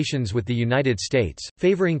relations with the United States,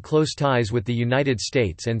 favoring close ties with the United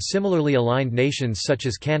States and similarly aligned nations such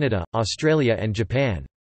as Canada, Australia and Japan.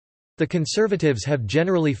 The Conservatives have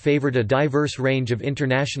generally favored a diverse range of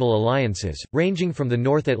international alliances, ranging from the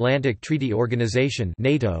North Atlantic Treaty Organization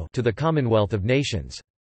 (NATO) to the Commonwealth of Nations.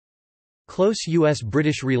 Close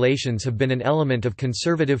U.S.-British relations have been an element of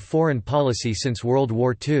conservative foreign policy since World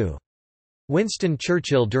War II. Winston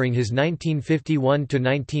Churchill during his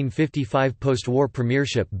 1951–1955 post-war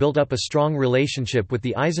premiership built up a strong relationship with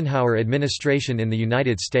the Eisenhower administration in the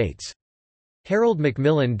United States. Harold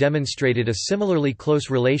Macmillan demonstrated a similarly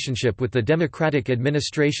close relationship with the Democratic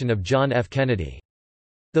administration of John F. Kennedy.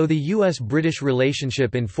 Though the U.S.-British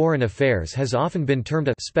relationship in foreign affairs has often been termed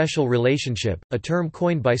a «special relationship», a term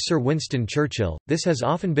coined by Sir Winston Churchill, this has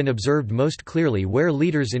often been observed most clearly where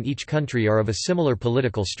leaders in each country are of a similar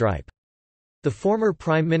political stripe. The former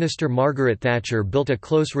Prime Minister Margaret Thatcher built a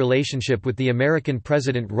close relationship with the American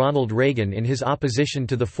President Ronald Reagan in his opposition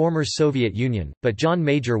to the former Soviet Union, but John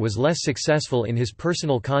Major was less successful in his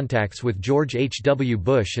personal contacts with George H. W.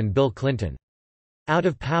 Bush and Bill Clinton. Out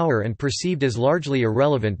of power and perceived as largely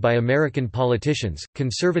irrelevant by American politicians,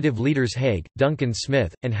 conservative leaders Haig, Duncan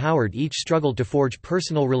Smith, and Howard each struggled to forge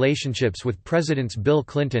personal relationships with Presidents Bill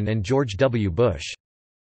Clinton and George W. Bush.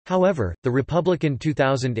 However, the Republican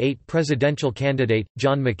 2008 presidential candidate,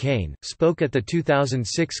 John McCain, spoke at the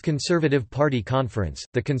 2006 Conservative Party conference.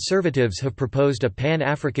 The Conservatives have proposed a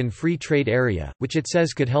Pan-African free trade area, which it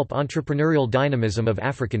says could help entrepreneurial dynamism of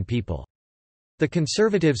African people. The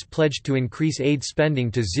Conservatives pledged to increase aid spending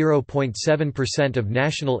to 0.7% of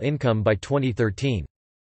national income by 2013.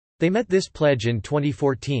 They met this pledge in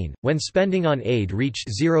 2014, when spending on aid reached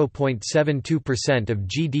 0.72% of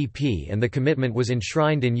GDP, and the commitment was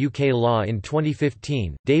enshrined in UK law in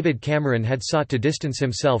 2015. David Cameron had sought to distance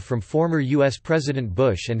himself from former US President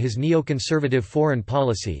Bush and his neoconservative foreign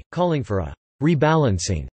policy, calling for a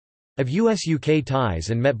rebalancing of US-UK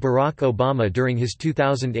ties, and met Barack Obama during his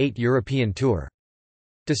 2008 European tour.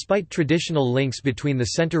 Despite traditional links between the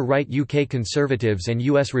centre-right UK Conservatives and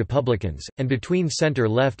US Republicans, and between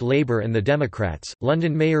centre-left Labour and the Democrats,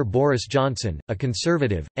 London Mayor Boris Johnson, a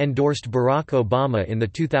Conservative, endorsed Barack Obama in the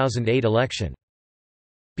 2008 election.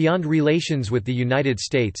 Beyond relations with the United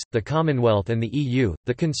States, the Commonwealth and the EU,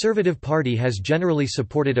 the Conservative Party has generally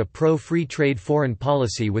supported a pro-free trade foreign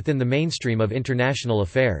policy within the mainstream of international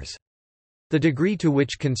affairs. The degree to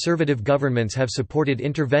which conservative governments have supported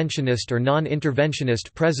interventionist or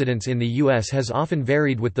non-interventionist presidents in the U.S. has often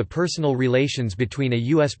varied with the personal relations between a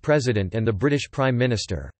U.S. president and the British Prime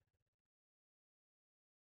Minister.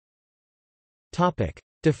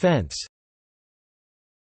 Defense.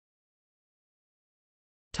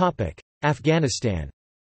 Afghanistan.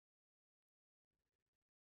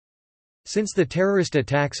 Since the terrorist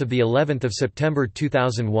attacks of the 11th of September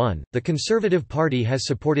 2001, the Conservative Party has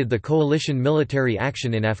supported the coalition military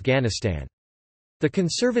action in Afghanistan. The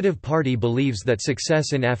Conservative Party believes that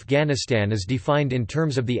success in Afghanistan is defined in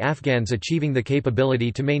terms of the Afghans achieving the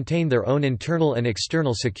capability to maintain their own internal and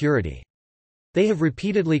external security. They have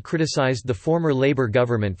repeatedly criticized the former Labour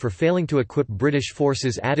government for failing to equip British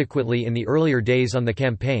forces adequately in the earlier days on the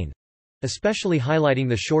campaign, especially highlighting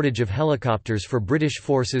the shortage of helicopters for British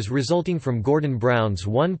forces resulting from Gordon Brown's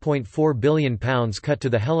 £1.4 billion cut to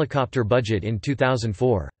the helicopter budget in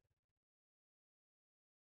 2004.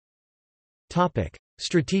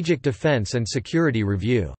 Strategic Defence and Security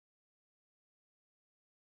Review.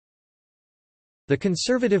 The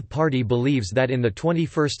Conservative Party believes that in the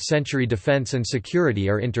 21st century defence and security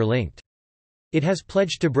are interlinked. It has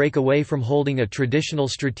pledged to break away from holding a traditional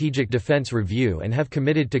strategic defense review and have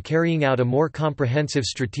committed to carrying out a more comprehensive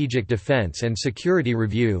strategic defense and security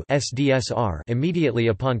review (SDSR) immediately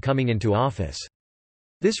upon coming into office.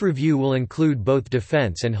 This review will include both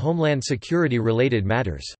defense and homeland security related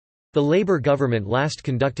matters. The Labour government last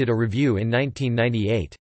conducted a review in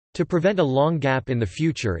 1998. To prevent a long gap in the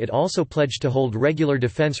future, it also pledged to hold regular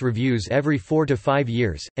defense reviews every 4 to 5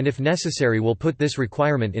 years, and if necessary will put this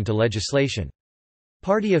requirement into legislation.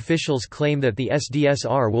 Party officials claim that the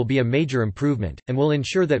SDSR will be a major improvement, and will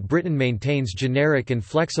ensure that Britain maintains generic and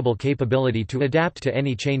flexible capability to adapt to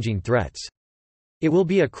any changing threats. It will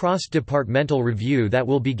be a cross-departmental review that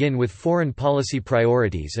will begin with foreign policy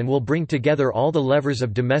priorities and will bring together all the levers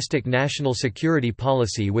of domestic national security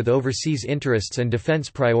policy with overseas interests and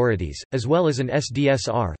defense priorities, as well as an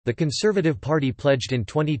SDSR. The Conservative Party pledged in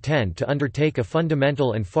 2010 to undertake a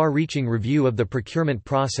fundamental and far-reaching review of the procurement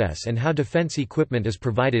process and how defense equipment is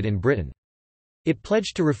provided in Britain. It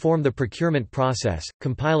pledged to reform the procurement process,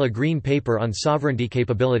 compile a green paper on sovereignty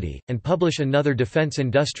capability, and publish another defense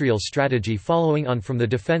industrial strategy following on from the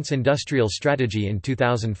defense industrial strategy in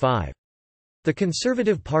 2005. The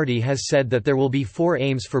Conservative Party has said that there will be 4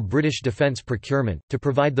 aims for British defence procurement: to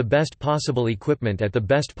provide the best possible equipment at the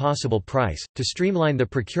best possible price, to streamline the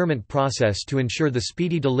procurement process to ensure the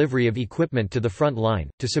speedy delivery of equipment to the front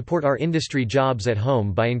line, to support our industry jobs at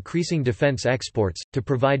home by increasing defence exports, to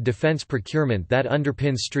provide defence procurement that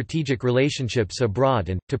underpins strategic relationships abroad,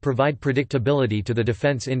 and to provide predictability to the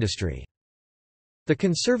defence industry. The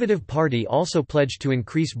Conservative Party also pledged to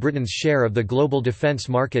increase Britain's share of the global defence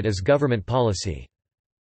market as government policy.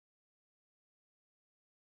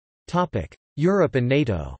 Europe and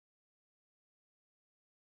NATO.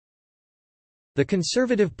 The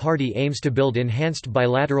Conservative Party aims to build enhanced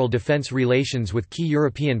bilateral defence relations with key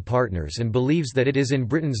European partners and believes that it is in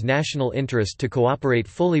Britain's national interest to cooperate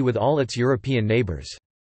fully with all its European neighbours.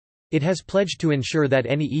 It has pledged to ensure that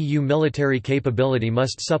any EU military capability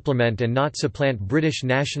must supplement and not supplant British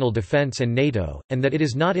national defence and NATO, and that it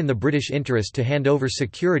is not in the British interest to hand over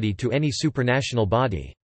security to any supranational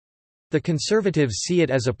body. The Conservatives see it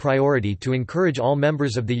as a priority to encourage all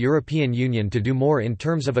members of the European Union to do more in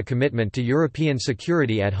terms of a commitment to European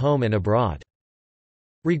security at home and abroad.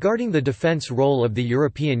 Regarding the defence role of the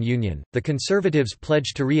European Union, the Conservatives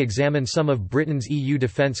pledge to re-examine some of Britain's EU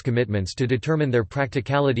defence commitments to determine their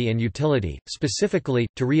practicality and utility, specifically,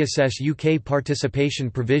 to reassess UK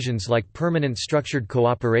participation provisions like permanent structured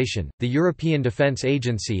cooperation, the European Defence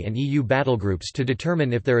Agency and EU battlegroups to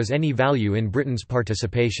determine if there is any value in Britain's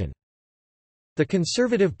participation. The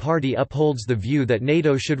Conservative Party upholds the view that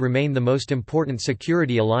NATO should remain the most important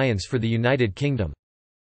security alliance for the United Kingdom.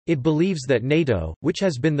 It believes that NATO, which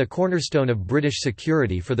has been the cornerstone of British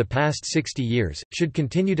security for the past 60 years, should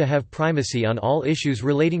continue to have primacy on all issues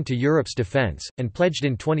relating to Europe's defence, and pledged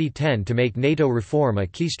in 2010 to make NATO reform a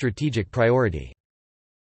key strategic priority.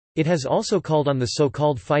 It has also called on the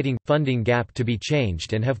so-called funding gap to be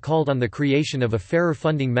changed and have called on the creation of a fairer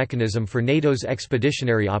funding mechanism for NATO's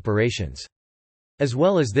expeditionary operations. As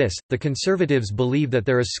well as this, the Conservatives believe that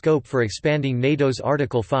there is scope for expanding NATO's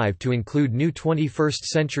Article 5 to include new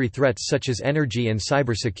 21st-century threats such as energy and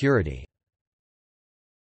cybersecurity.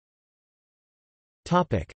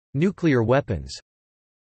 Nuclear weapons.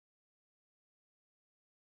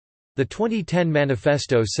 The 2010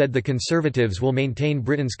 manifesto said the Conservatives will maintain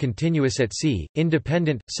Britain's continuous at-sea,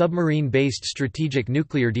 independent, submarine-based strategic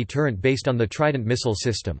nuclear deterrent based on the Trident missile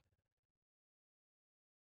system.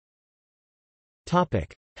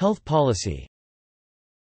 Health policy.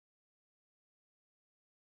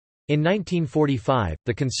 In 1945,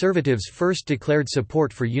 the Conservatives first declared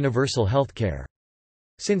support for universal healthcare.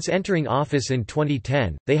 Since entering office in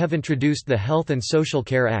 2010, they have introduced the Health and Social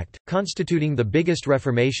Care Act, constituting the biggest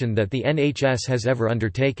reformation that the NHS has ever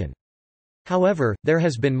undertaken. However, there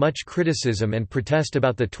has been much criticism and protest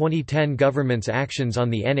about the 2010 government's actions on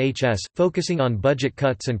the NHS, focusing on budget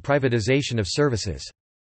cuts and privatisation of services.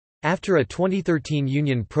 After a 2013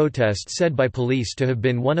 union protest said by police to have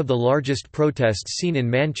been one of the largest protests seen in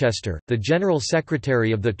Manchester, the General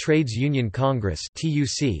Secretary of the Trades Union Congress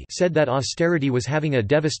 (TUC) said that austerity was having a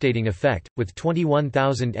devastating effect, with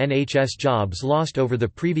 21,000 NHS jobs lost over the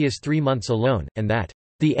previous 3 months alone, and that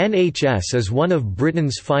the NHS is one of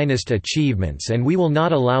Britain's finest achievements and we will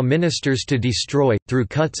not allow ministers to destroy, through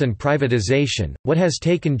cuts and privatisation, what has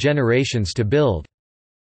taken generations to build.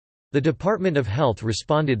 The Department of Health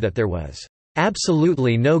responded that there was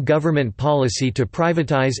absolutely no government policy to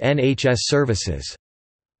privatise NHS services.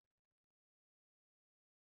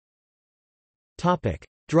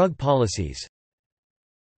 Drug policies.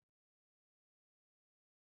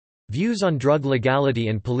 Views on drug legality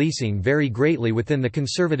and policing vary greatly within the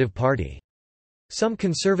Conservative Party. Some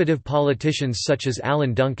Conservative politicians such as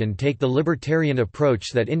Alan Duncan take the libertarian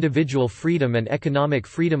approach that individual freedom and economic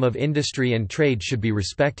freedom of industry and trade should be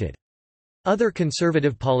respected. Other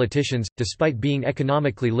Conservative politicians, despite being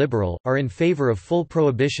economically liberal, are in favour of full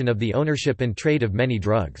prohibition of the ownership and trade of many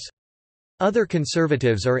drugs. Other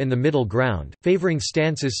Conservatives are in the middle ground, favouring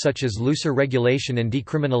stances such as looser regulation and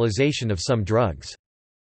decriminalisation of some drugs.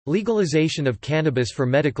 Legalization of cannabis for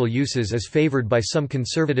medical uses is favoured by some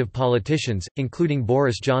Conservative politicians, including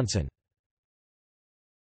Boris Johnson.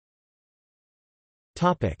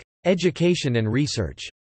 Education and research.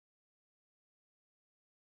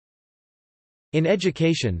 In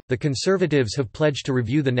education, the Conservatives have pledged to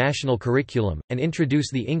review the national curriculum, and introduce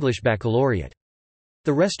the English Baccalaureate.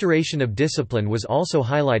 The restoration of discipline was also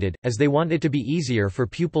highlighted, as they want it to be easier for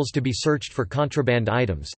pupils to be searched for contraband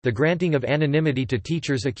items, the granting of anonymity to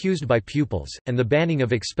teachers accused by pupils, and the banning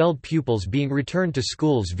of expelled pupils being returned to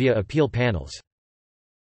schools via appeal panels.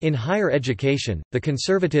 In higher education, the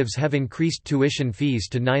Conservatives have increased tuition fees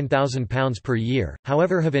to £9,000 per year,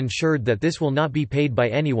 however have ensured that this will not be paid by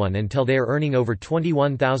anyone until they are earning over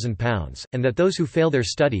 £21,000, and that those who fail their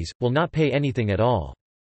studies, will not pay anything at all.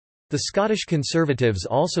 The Scottish Conservatives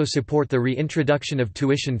also support the reintroduction of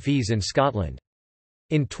tuition fees in Scotland.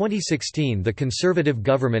 In 2016, the Conservative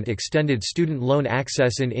government extended student loan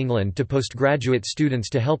access in England to postgraduate students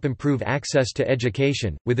to help improve access to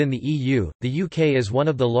education. Within the EU, the UK is one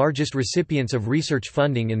of the largest recipients of research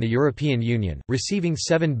funding in the European Union, receiving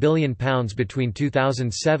 £7 billion between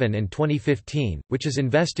 2007 and 2015, which is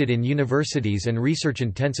invested in universities and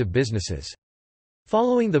research-intensive businesses.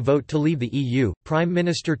 Following the vote to leave the EU, Prime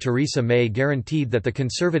Minister Theresa May guaranteed that the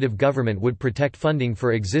Conservative government would protect funding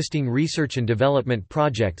for existing research and development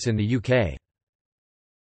projects in the UK.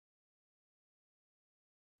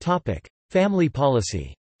 Family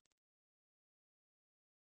policy.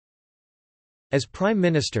 As Prime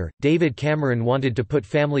Minister, David Cameron wanted to put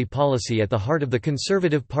family policy at the heart of the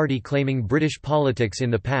Conservative Party, claiming British politics in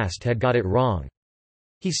the past had got it wrong.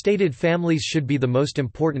 He stated families should be the most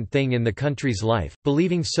important thing in the country's life,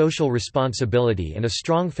 believing social responsibility and a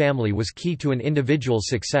strong family was key to an individual's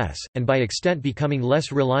success, and by extent becoming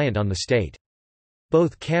less reliant on the state.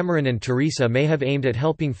 Both Cameron and Theresa May have aimed at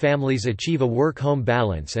helping families achieve a work-home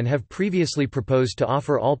balance and have previously proposed to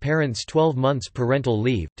offer all parents 12 months parental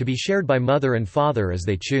leave, to be shared by mother and father as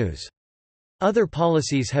they choose. Other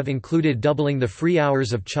policies have included doubling the free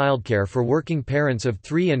hours of childcare for working parents of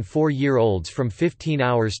 3- and 4-year-olds from 15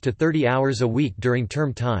 hours to 30 hours a week during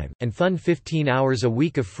term time, and fund 15 hours a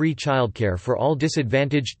week of free childcare for all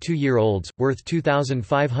disadvantaged 2-year-olds, worth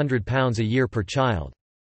 £2,500 a year per child.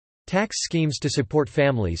 Tax schemes to support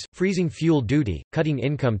families, freezing fuel duty, cutting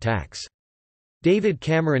income tax. David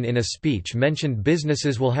Cameron in a speech mentioned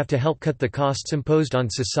businesses will have to help cut the costs imposed on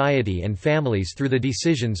society and families through the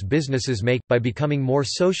decisions businesses make, by becoming more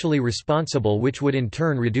socially responsible, which would in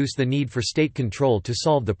turn reduce the need for state control to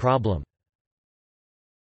solve the problem.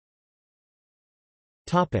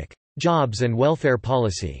 Jobs and welfare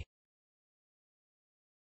policy.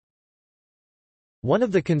 One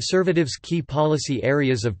of the Conservatives' key policy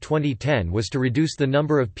areas of 2010 was to reduce the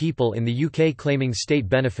number of people in the UK claiming state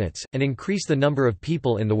benefits, and increase the number of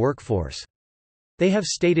people in the workforce. They have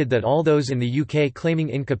stated that all those in the UK claiming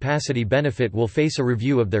incapacity benefit will face a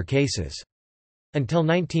review of their cases. Until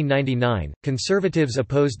 1999, Conservatives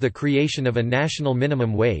opposed the creation of a national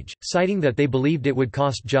minimum wage, citing that they believed it would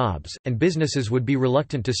cost jobs, and businesses would be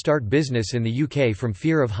reluctant to start business in the UK from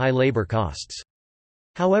fear of high labour costs.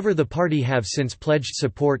 However, the party have since pledged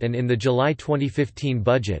support, and in the July 2015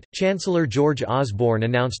 budget, Chancellor George Osborne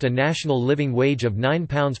announced a national living wage of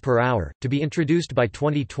 £9 per hour, to be introduced by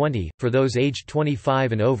 2020, for those aged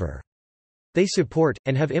 25 and over. They support,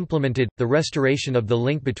 and have implemented, the restoration of the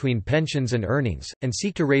link between pensions and earnings, and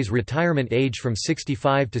seek to raise retirement age from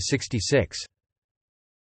 65 to 66.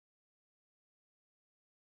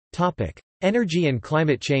 Energy and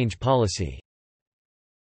climate change policy.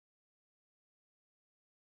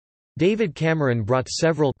 David Cameron brought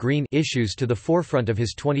several green issues to the forefront of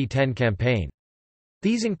his 2010 campaign.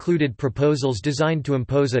 These included proposals designed to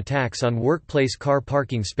impose a tax on workplace car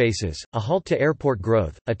parking spaces, a halt to airport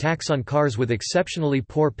growth, a tax on cars with exceptionally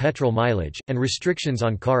poor petrol mileage, and restrictions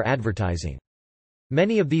on car advertising.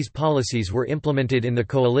 Many of these policies were implemented in the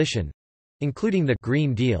coalition—including the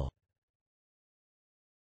Green Deal.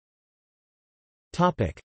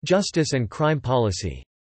 Justice and crime policy.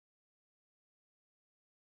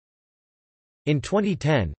 In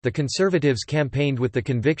 2010, the Conservatives campaigned with the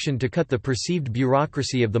conviction to cut the perceived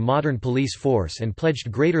bureaucracy of the modern police force and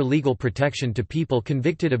pledged greater legal protection to people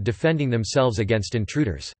convicted of defending themselves against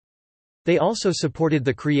intruders. They also supported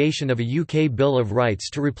the creation of a UK Bill of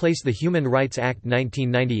Rights to replace the Human Rights Act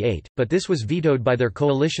 1998, but this was vetoed by their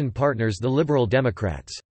coalition partners, the Liberal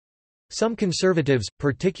Democrats. Some Conservatives,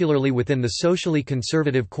 particularly within the socially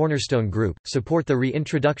conservative Cornerstone Group, support the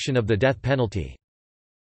reintroduction of the death penalty.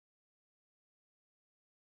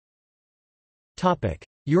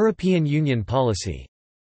 European Union policy.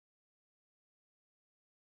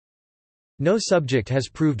 No subject has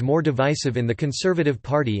proved more divisive in the Conservative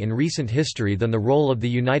Party in recent history than the role of the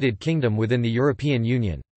United Kingdom within the European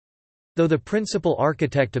Union. Though the principal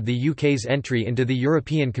architect of the UK's entry into the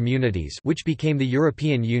European Communities, which became the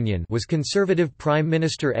European Union, was Conservative Prime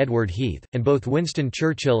Minister Edward Heath, and both Winston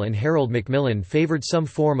Churchill and Harold Macmillan favoured some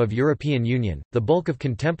form of European Union, the bulk of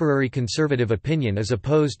contemporary Conservative opinion is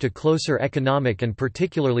opposed to closer economic and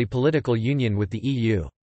particularly political union with the EU.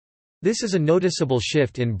 This is a noticeable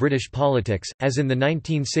shift in British politics, as in the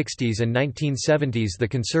 1960s and 1970s the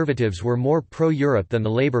Conservatives were more pro-Europe than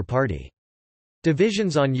the Labour Party.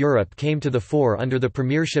 Divisions on Europe came to the fore under the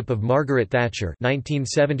premiership of Margaret Thatcher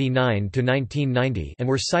 (1979–1990) and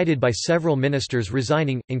were cited by several ministers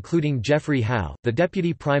resigning, including Geoffrey Howe, the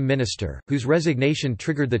Deputy Prime Minister, whose resignation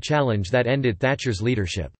triggered the challenge that ended Thatcher's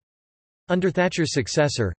leadership. Under Thatcher's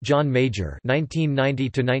successor, John Major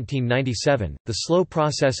 (1990–1997), the slow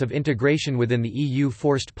process of integration within the EU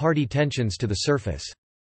forced party tensions to the surface.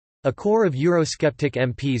 A core of Eurosceptic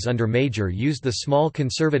MPs under Major used the small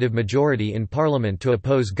Conservative majority in Parliament to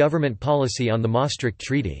oppose government policy on the Maastricht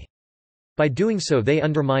Treaty. By doing so they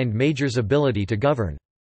undermined Major's ability to govern.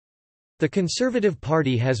 The Conservative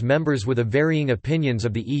Party has members with varying opinions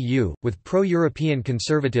of the EU, with pro-European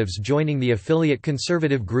conservatives joining the affiliate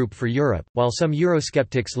Conservative Group for Europe, while some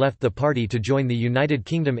Eurosceptics left the party to join the United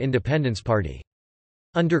Kingdom Independence Party.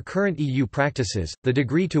 Under current EU practices, the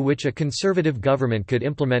degree to which a conservative government could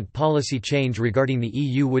implement policy change regarding the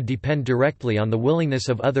EU would depend directly on the willingness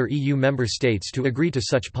of other EU member states to agree to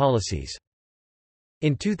such policies.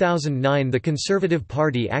 In 2009 the Conservative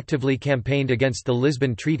Party actively campaigned against the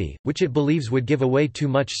Lisbon Treaty, which it believes would give away too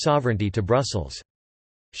much sovereignty to Brussels.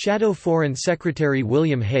 Shadow Foreign Secretary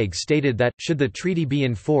William Hague stated that, should the treaty be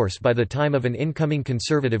in force by the time of an incoming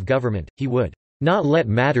Conservative government, he would not let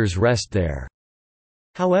matters rest there.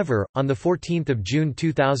 However, on 14 June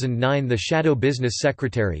 2009 the Shadow Business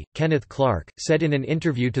Secretary, Kenneth Clarke, said in an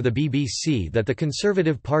interview to the BBC that the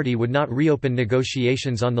Conservative Party would not reopen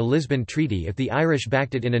negotiations on the Lisbon Treaty if the Irish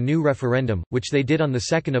backed it in a new referendum, which they did on 2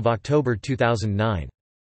 October 2009.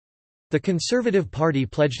 The Conservative Party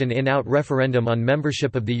pledged an in-out referendum on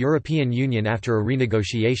membership of the European Union after a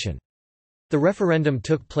renegotiation. The referendum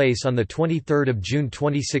took place on 23 June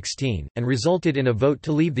 2016, and resulted in a vote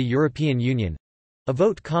to leave the European Union, a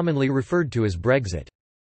vote commonly referred to as Brexit.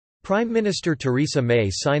 Prime Minister Theresa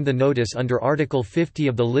May signed the notice under Article 50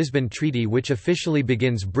 of the Lisbon Treaty, which officially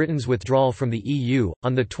begins Britain's withdrawal from the EU,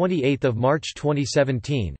 on 28 March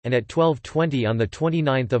 2017, and at 12:20 on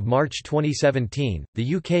 29 March 2017,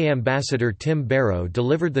 the UK Ambassador Tim Barrow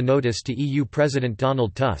delivered the notice to EU President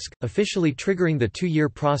Donald Tusk, officially triggering the two-year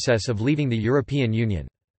process of leaving the European Union.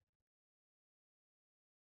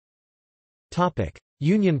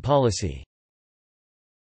 Union policy.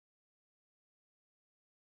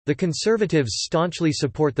 The Conservatives staunchly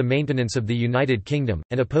support the maintenance of the United Kingdom,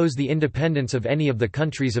 and oppose the independence of any of the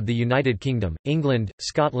countries of the United Kingdom, England,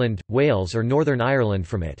 Scotland, Wales or Northern Ireland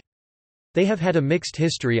from it. They have had a mixed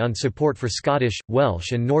history on support for Scottish,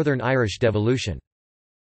 Welsh and Northern Irish devolution.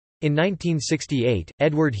 In 1968,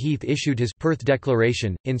 Edward Heath issued his Perth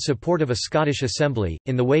Declaration, in support of a Scottish Assembly,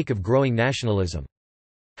 in the wake of growing nationalism.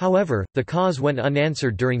 However, the cause went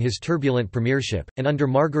unanswered during his turbulent premiership, and under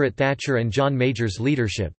Margaret Thatcher and John Major's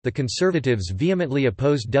leadership, the Conservatives vehemently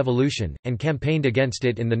opposed devolution, and campaigned against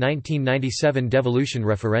it in the 1997 devolution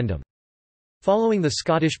referendum. Following the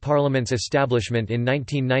Scottish Parliament's establishment in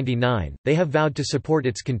 1999, they have vowed to support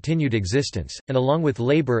its continued existence, and along with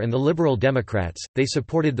Labour and the Liberal Democrats, they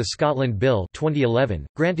supported the Scotland Bill 2011,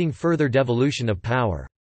 granting further devolution of power.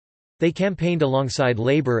 They campaigned alongside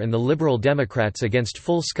Labour and the Liberal Democrats against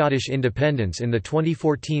full Scottish independence in the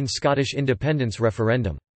 2014 Scottish independence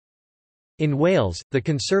referendum. In Wales, the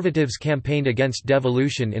Conservatives campaigned against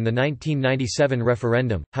devolution in the 1997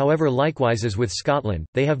 referendum, however, likewise as with Scotland,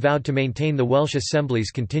 they have vowed to maintain the Welsh Assembly's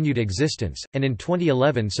continued existence, and in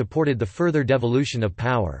 2011 supported the further devolution of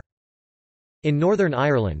power. In Northern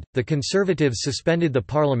Ireland, the Conservatives suspended the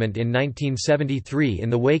Parliament in 1973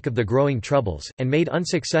 in the wake of the growing Troubles, and made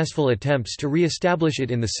unsuccessful attempts to re-establish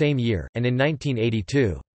it in the same year, and in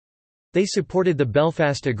 1982. They supported the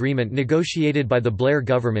Belfast Agreement negotiated by the Blair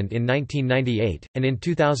government in 1998, and in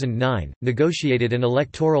 2009, negotiated an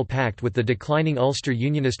electoral pact with the declining Ulster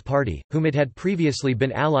Unionist Party, whom it had previously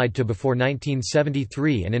been allied to before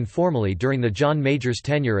 1973 and informally during the John Major's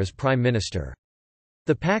tenure as Prime Minister.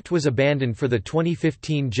 The pact was abandoned for the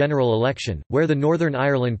 2015 general election, where the Northern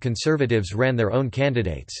Ireland Conservatives ran their own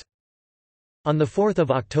candidates. On 4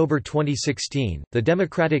 October 2016, the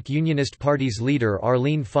Democratic Unionist Party's leader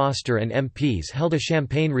Arlene Foster and MPs held a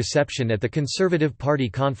champagne reception at the Conservative Party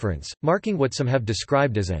conference, marking what some have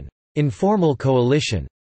described as an informal coalition,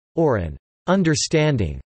 or an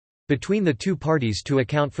understanding, between the two parties to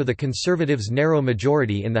account for the Conservatives' narrow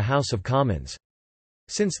majority in the House of Commons.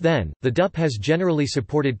 Since then, the DUP has generally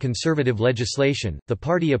supported Conservative legislation. The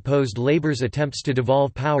party opposed Labour's attempts to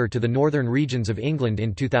devolve power to the northern regions of England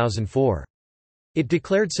in 2004. It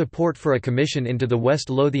declared support for a commission into the West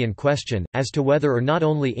Lothian question, as to whether or not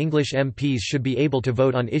only English MPs should be able to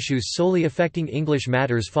vote on issues solely affecting English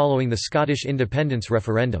matters following the Scottish independence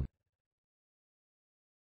referendum.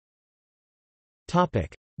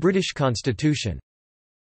 British Constitution.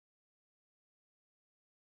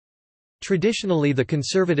 Traditionally, the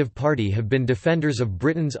Conservative Party have been defenders of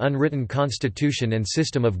Britain's unwritten constitution and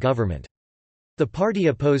system of government. The party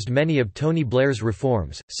opposed many of Tony Blair's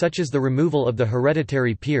reforms, such as the removal of the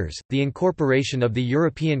hereditary peers, the incorporation of the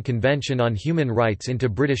European Convention on Human Rights into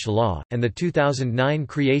British law, and the 2009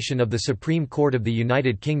 creation of the Supreme Court of the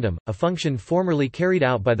United Kingdom, a function formerly carried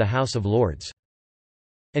out by the House of Lords.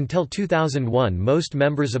 Until 2001 most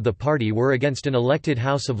members of the party were against an elected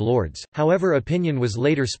House of Lords, however opinion was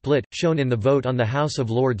later split, shown in the vote on the House of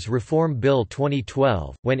Lords Reform Bill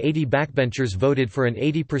 2012, when 80 backbenchers voted for an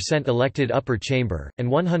 80% elected upper chamber, and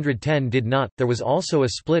 110 did not. There was also a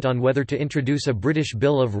split on whether to introduce a British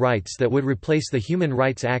Bill of Rights that would replace the Human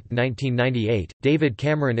Rights Act 1998. David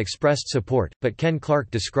Cameron expressed support, but Ken Clarke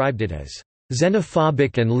described it as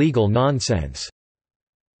xenophobic and legal nonsense.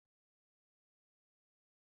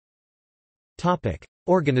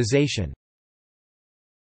 Organization.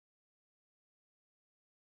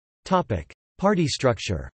 Party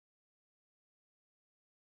structure.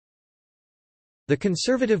 The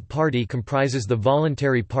Conservative Party comprises the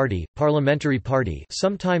Voluntary Party, Parliamentary Party,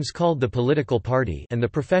 sometimes called the Political Party, and the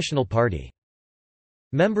Professional Party.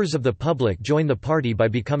 Members of the public join the party by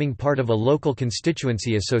becoming part of a local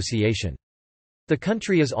constituency association. The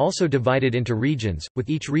country is also divided into regions, with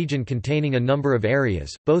each region containing a number of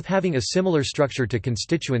areas, both having a similar structure to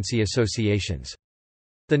constituency associations.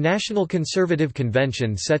 The National Conservative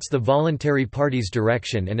Convention sets the voluntary party's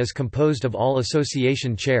direction and is composed of all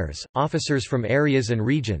association chairs, officers from areas and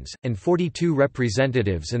regions, and 42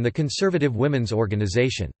 representatives and the Conservative Women's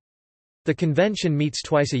Organization. The convention meets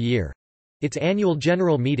twice a year. Its annual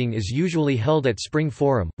general meeting is usually held at Spring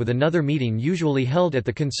Forum, with another meeting usually held at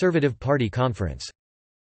the Conservative Party Conference.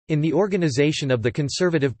 In the organization of the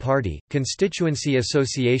Conservative Party, constituency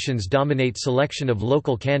associations dominate selection of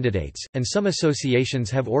local candidates, and some associations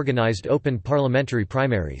have organized open parliamentary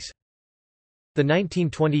primaries. The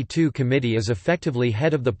 1922 committee is effectively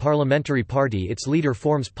head of the parliamentary party. Its leader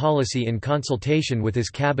forms policy in consultation with his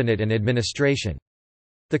cabinet and administration.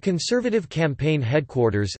 The Conservative Campaign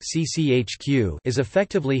Headquarters (CCHQ) is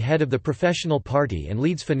effectively head of the professional party and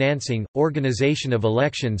leads financing, organization of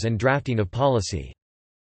elections and drafting of policy.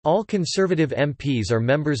 All Conservative MPs are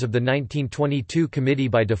members of the 1922 committee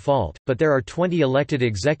by default, but there are 20 elected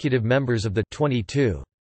executive members of the 22.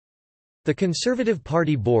 The Conservative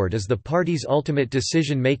Party Board is the party's ultimate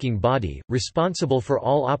decision-making body, responsible for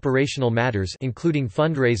all operational matters including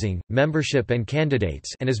fundraising, membership and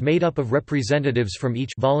candidates, and is made up of representatives from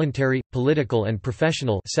each voluntary, political and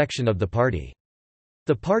professional section of the party.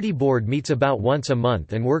 The party board meets about once a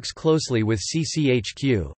month and works closely with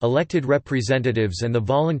CCHQ, elected representatives and the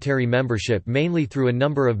voluntary membership mainly through a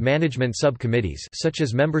number of management subcommittees such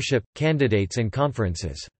as membership, candidates and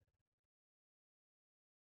conferences.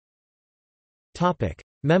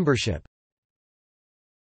 Membership.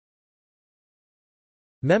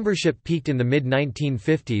 Membership peaked in the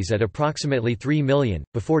mid-1950s at approximately 3 million,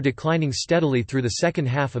 before declining steadily through the second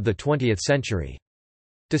half of the 20th century.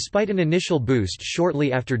 Despite an initial boost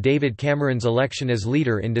shortly after David Cameron's election as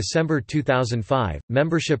leader in December 2005,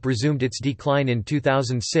 membership resumed its decline in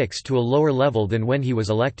 2006 to a lower level than when he was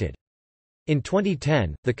elected. In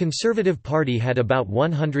 2010, the Conservative Party had about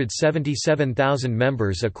 177,000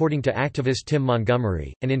 members according to activist Tim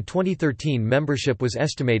Montgomery, and in 2013 membership was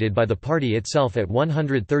estimated by the party itself at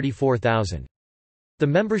 134,000. The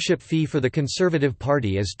membership fee for the Conservative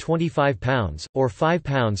Party is £25, or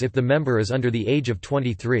 £5 if the member is under the age of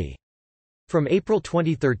 23. From April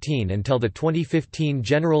 2013 until the 2015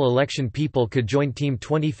 general election, people could join Team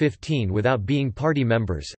 2015 without being party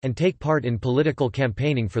members, and take part in political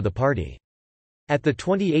campaigning for the party. At the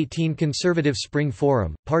 2018 Conservative Spring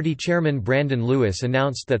Forum, party chairman Brandon Lewis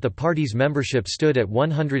announced that the party's membership stood at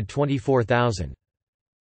 124,000.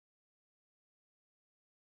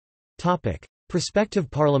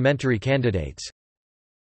 Prospective parliamentary candidates.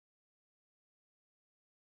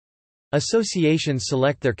 Associations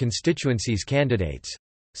select their constituencies' candidates.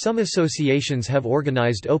 Some associations have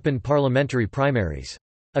organized open parliamentary primaries.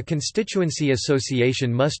 A constituency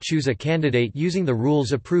association must choose a candidate using the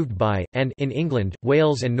rules approved by, and in England,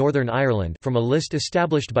 Wales and Northern Ireland from a list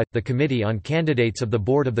established by, the Committee on Candidates of the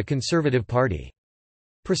Board of the Conservative Party.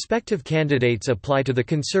 Prospective candidates apply to the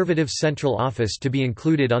Conservative Central Office to be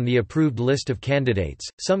included on the approved list of candidates.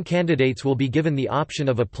 Some candidates will be given the option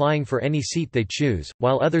of applying for any seat they choose,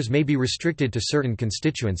 while others may be restricted to certain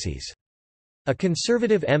constituencies. A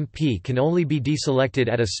Conservative MP can only be deselected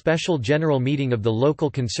at a special general meeting of the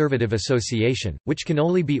local Conservative Association, which can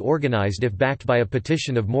only be organised if backed by a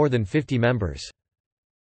petition of more than 50 members.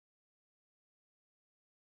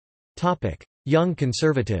 Young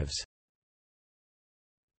Conservatives.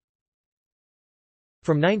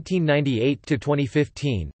 From 1998 to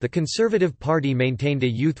 2015, the Conservative Party maintained a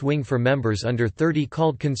youth wing for members under 30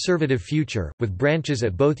 called Conservative Future, with branches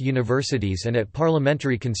at both universities and at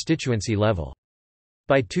parliamentary constituency level.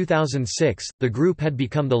 By 2006, the group had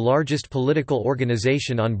become the largest political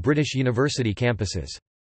organisation on British university campuses.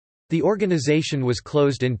 The organization was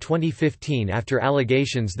closed in 2015 after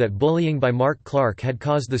allegations that bullying by Mark Clark had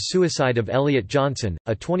caused the suicide of Elliot Johnson,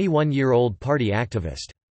 a 21-year-old party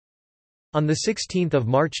activist. On 16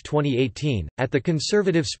 March 2018, at the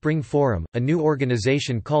Conservative Spring Forum, a new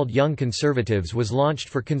organization called Young Conservatives was launched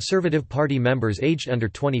for Conservative Party members aged under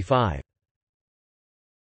 25.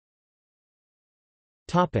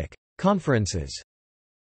 Conferences.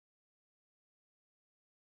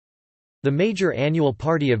 The major annual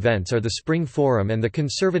party events are the Spring Forum and the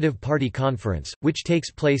Conservative Party Conference, which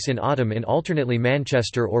takes place in autumn in alternately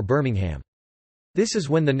Manchester or Birmingham. This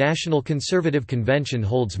is when the National Conservative Convention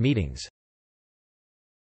holds meetings.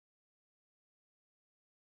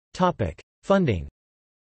 Funding.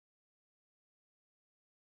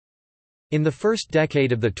 In the first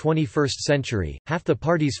decade of the 21st century, half the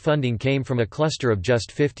party's funding came from a cluster of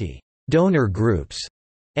just 50 donor groups,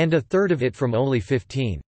 and a third of it from only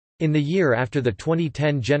 15. In the year after the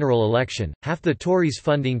 2010 general election, half the Tories'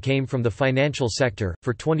 funding came from the financial sector.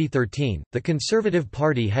 For 2013, the Conservative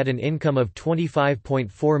Party had an income of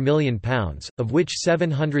 £25.4 million, of which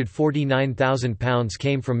 £749,000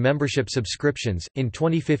 came from membership subscriptions. In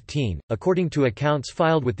 2015, according to accounts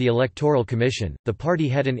filed with the Electoral Commission, the party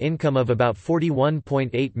had an income of about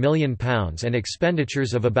 £41.8 million and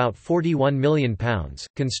expenditures of about £41 million.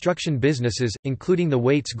 Construction businesses, including the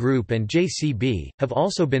Waits Group and JCB, have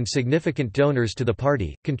also been significant donors to the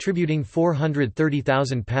party, contributing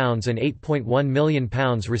 £430,000 and £8.1 million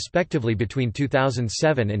respectively between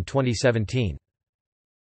 2007 and 2017.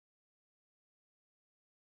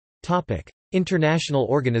 International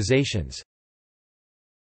organizations.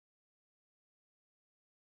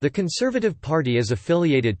 The Conservative Party is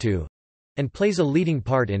affiliated to, and plays a leading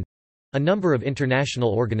part in, a number of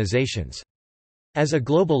international organizations. As a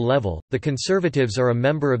global level, the Conservatives are a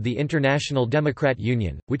member of the International Democrat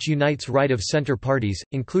Union, which unites right-of-centre parties,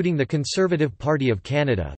 including the Conservative Party of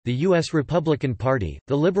Canada, the U.S. Republican Party,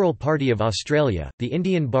 the Liberal Party of Australia, the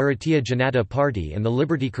Indian Bharatiya Janata Party and the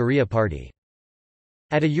Liberty Korea Party.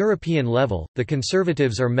 At a European level, the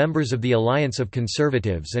Conservatives are members of the Alliance of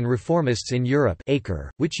Conservatives and Reformists in Europe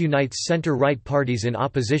 (ACER), which unites centre-right parties in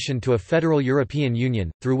opposition to a federal European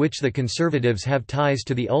Union, through which the Conservatives have ties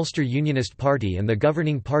to the Ulster Unionist Party and the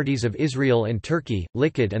governing parties of Israel and Turkey,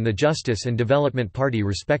 Likud and the Justice and Development Party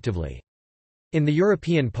respectively. In the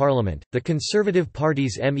European Parliament, the Conservative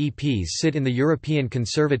Party's MEPs sit in the European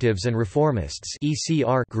Conservatives and Reformists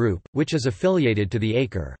 (ECR) group, which is affiliated to the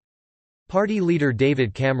ACER. Party leader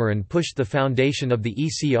David Cameron pushed the foundation of the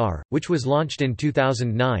ECR, which was launched in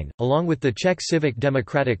 2009, along with the Czech Civic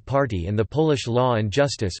Democratic Party and the Polish Law and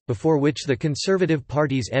Justice, before which the Conservative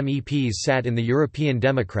Party's MEPs sat in the European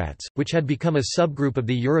Democrats, which had become a subgroup of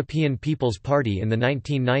the European People's Party in the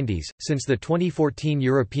 1990s. Since the 2014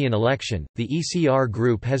 European election, the ECR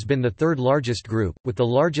group has been the third largest group, with the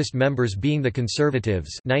largest members being the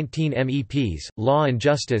Conservatives, 19 MEPs, Law and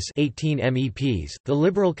Justice, 18 MEPs, the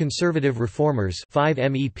Liberal Conservative Reformers, 5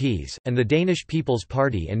 MEPs, and the Danish People's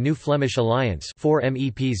Party and New Flemish Alliance, 4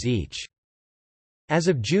 MEPs each. As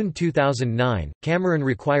of June 2009, Cameron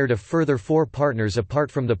required a further 4 partners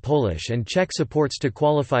apart from the Polish and Czech supports to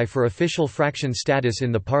qualify for official fraction status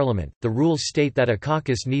in the parliament. The rules state that a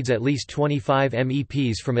caucus needs at least 25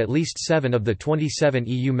 MEPs from at least 7 of the 27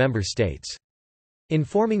 EU member states. In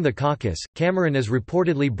forming the caucus, Cameron is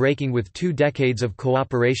reportedly breaking with 2 decades of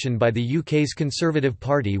cooperation by the UK's Conservative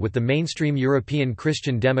Party with the mainstream European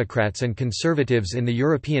Christian Democrats and Conservatives in the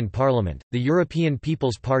European Parliament, the European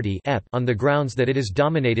People's Party (EP), on the grounds that it is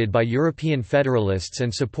dominated by European federalists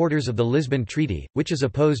and supporters of the Lisbon Treaty, which is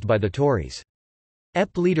opposed by the Tories.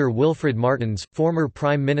 EP leader Wilfred Martens, former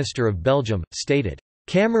Prime Minister of Belgium, stated,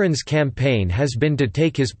 "Cameron's campaign has been to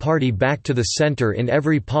take his party back to the centre in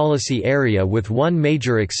every policy area with one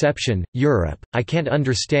major exception, Europe. I can't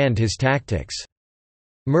understand his tactics.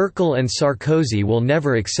 Merkel and Sarkozy will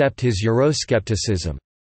never accept his Euroscepticism."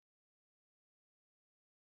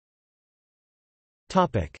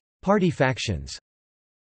 Party factions.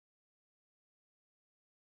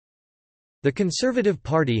 The Conservative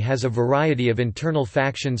Party has a variety of internal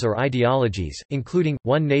factions or ideologies, including,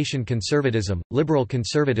 One Nation conservatism, liberal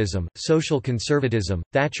conservatism, social conservatism,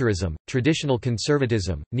 Thatcherism, traditional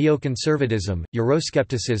conservatism, neoconservatism,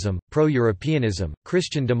 Euroscepticism, pro-Europeanism,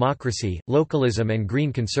 Christian democracy, localism and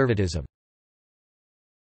green conservatism.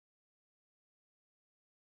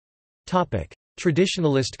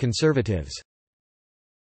 Traditionalist conservatives.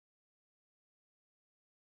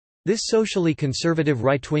 This socially conservative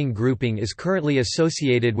right-wing grouping is currently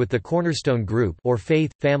associated with the Cornerstone Group or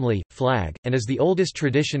Faith, Family, Flag, and is the oldest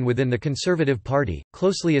tradition within the Conservative Party,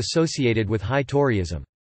 closely associated with High Toryism.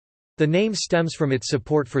 The name stems from its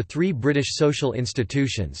support for three British social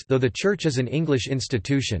institutions, though the Church is an English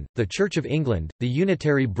institution: the Church of England, the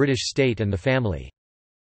unitary British state and the family.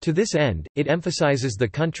 To this end, it emphasises the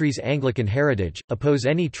country's Anglican heritage, oppose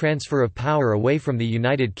any transfer of power away from the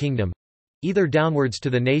United Kingdom—either downwards to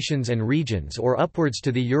the nations and regions or upwards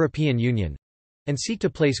to the European Union—and seek to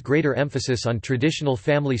place greater emphasis on traditional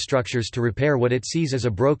family structures to repair what it sees as a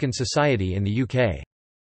broken society in the UK.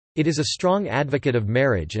 It is a strong advocate of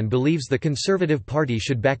marriage and believes the Conservative Party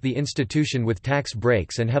should back the institution with tax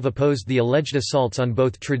breaks and have opposed the alleged assaults on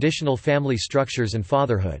both traditional family structures and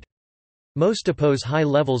fatherhood. Most oppose high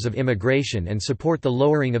levels of immigration and support the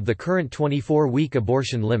lowering of the current 24-week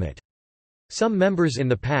abortion limit. Some members in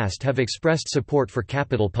the past have expressed support for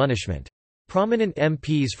capital punishment. Prominent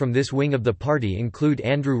MPs from this wing of the party include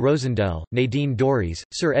Andrew Rosendale, Nadine Dorries,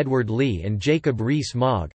 Sir Edward Lee and Jacob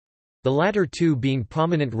Rees-Mogg, the latter two being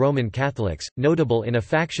prominent Roman Catholics, notable in a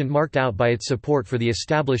faction marked out by its support for the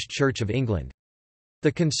established Church of England.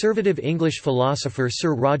 The conservative English philosopher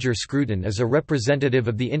Sir Roger Scruton is a representative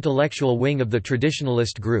of the intellectual wing of the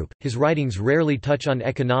traditionalist group. His writings rarely touch on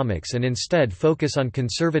economics and instead focus on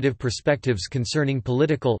conservative perspectives concerning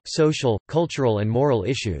political, social, cultural and moral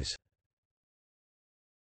issues.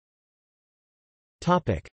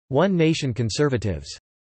 Topic: One Nation conservatives.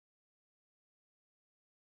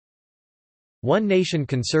 One Nation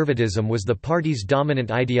conservatism was the party's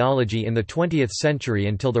dominant ideology in the 20th century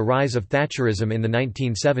until the rise of Thatcherism in the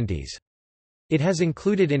 1970s. It has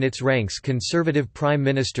included in its ranks conservative prime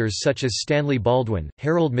ministers such as Stanley Baldwin,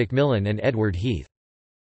 Harold Macmillan and Edward Heath.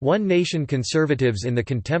 One Nation conservatives in the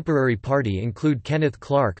contemporary party include Kenneth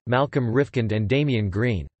Clarke, Malcolm Rifkind and Damian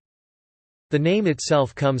Green. The name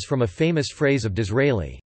itself comes from a famous phrase of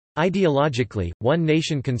Disraeli. Ideologically, One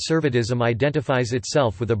Nation conservatism identifies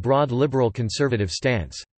itself with a broad liberal conservative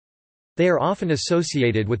stance. They are often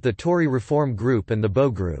associated with the Tory Reform Group and the Bow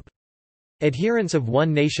Group. Adherents of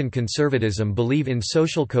One Nation conservatism believe in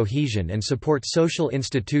social cohesion and support social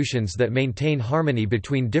institutions that maintain harmony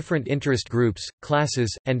between different interest groups,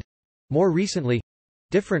 classes, and—more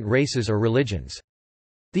recently—different races or religions.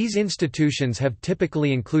 These institutions have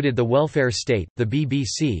typically included the welfare state, the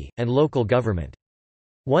BBC, and local government.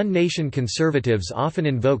 One Nation conservatives often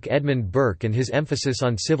invoke Edmund Burke and his emphasis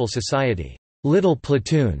on civil society, little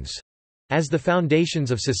platoons, as the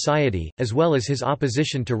foundations of society, as well as his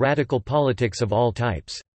opposition to radical politics of all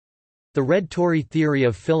types. The Red Tory theory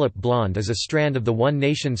of Philip Blond is a strand of the One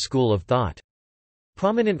Nation school of thought.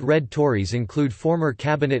 Prominent Red Tories include former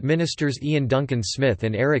cabinet ministers Ian Duncan Smith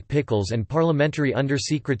and Eric Pickles and Parliamentary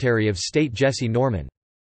Under-Secretary of State Jesse Norman.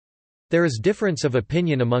 There is difference of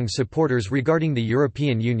opinion among supporters regarding the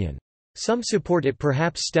European Union. Some support it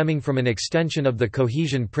perhaps stemming from an extension of the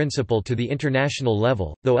cohesion principle to the international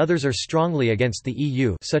level, though others are strongly against the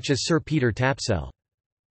EU, such as Sir Peter Tapsell.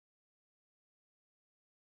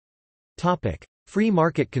 Free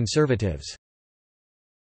market conservatives.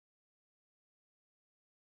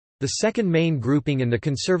 The second main grouping in the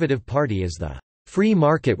Conservative Party is the free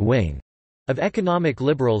market wing of economic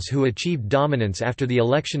liberals who achieved dominance after the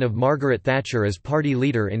election of Margaret Thatcher as party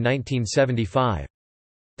leader in 1975.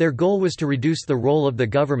 Their goal was to reduce the role of the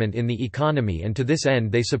government in the economy, and to this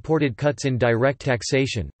end they supported cuts in direct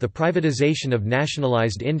taxation, the privatization of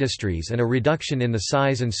nationalized industries and a reduction in the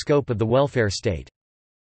size and scope of the welfare state.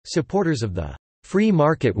 Supporters of the free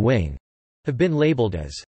market wing have been labeled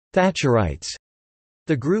as Thatcherites.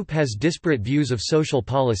 The group has disparate views of social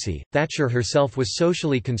policy. Thatcher herself was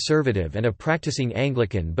socially conservative and a practicing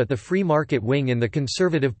Anglican, but the free market wing in the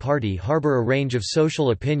Conservative Party harbour a range of social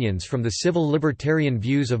opinions from the civil libertarian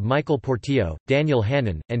views of Michael Portillo, Daniel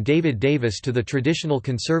Hannan, and David Davis to the traditional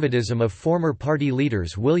conservatism of former party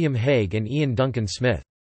leaders William Hague and Ian Duncan Smith.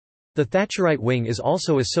 The Thatcherite wing is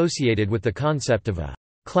also associated with the concept of a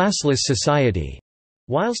classless society.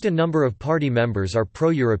 Whilst a number of party members are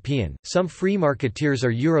pro-European, some free marketeers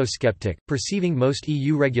are Eurosceptic, perceiving most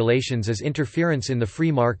EU regulations as interference in the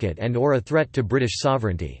free market and/or a threat to British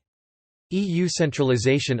sovereignty. EU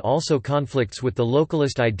centralisation also conflicts with the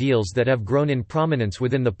localist ideals that have grown in prominence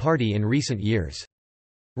within the party in recent years.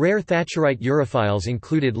 Rare Thatcherite Europhiles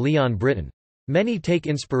included Leon Britton. Many take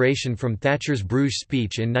inspiration from Thatcher's Bruges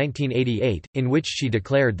speech in 1988, in which she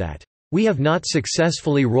declared that "We have not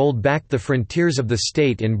successfully rolled back the frontiers of the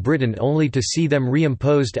state in Britain only to see them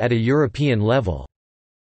reimposed at a European level."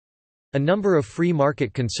 A number of free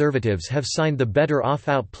market conservatives have signed the Better Off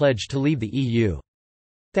Out pledge to leave the EU.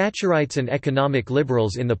 Thatcherites and economic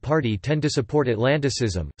liberals in the party tend to support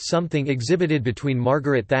Atlanticism, something exhibited between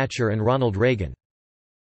Margaret Thatcher and Ronald Reagan.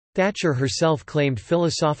 Thatcher herself claimed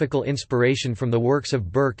philosophical inspiration from the works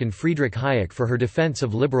of Burke and Friedrich Hayek for her defense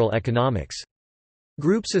of liberal economics.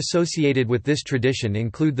 Groups associated with this tradition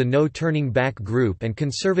include the No Turning Back Group and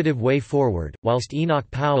Conservative Way Forward, whilst Enoch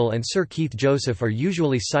Powell and Sir Keith Joseph are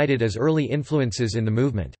usually cited as early influences in the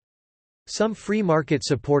movement. Some free market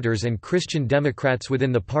supporters and Christian Democrats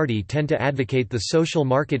within the party tend to advocate the social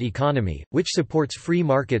market economy, which supports free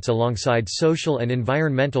markets alongside social and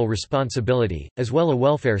environmental responsibility, as well as a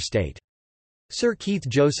welfare state. Sir Keith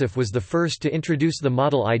Joseph was the first to introduce the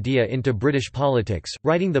model idea into British politics,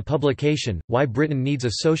 writing the publication, Why Britain Needs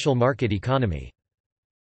a Social Market Economy.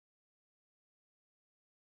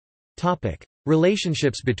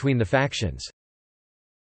 Relationships between the factions.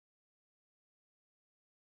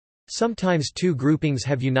 Sometimes two groupings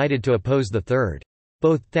have united to oppose the third.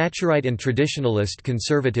 Both Thatcherite and traditionalist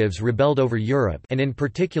conservatives rebelled over Europe and in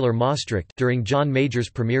particular Maastricht during John Major's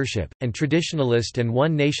premiership, and traditionalist and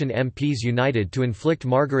One Nation MPs united to inflict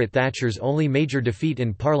Margaret Thatcher's only major defeat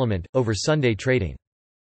in Parliament, over Sunday trading.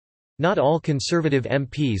 Not all Conservative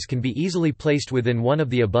MPs can be easily placed within one of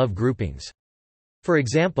the above groupings. For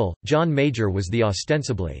example, John Major was the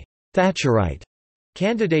ostensibly Thatcherite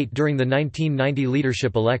candidate during the 1990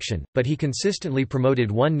 leadership election, but he consistently promoted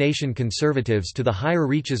One Nation Conservatives to the higher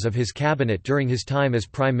reaches of his cabinet during his time as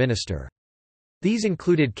Prime Minister. These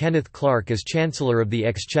included Kenneth Clarke as Chancellor of the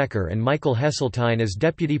Exchequer and Michael Heseltine as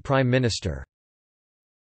Deputy Prime Minister.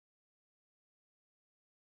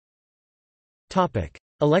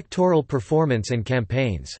 Electoral performance and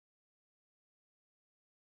campaigns.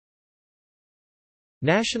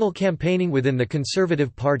 National campaigning within the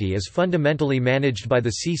Conservative Party is fundamentally managed by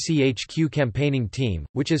the CCHQ campaigning team,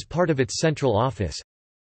 which is part of its central office.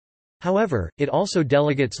 However, it also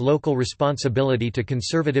delegates local responsibility to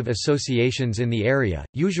Conservative associations in the area,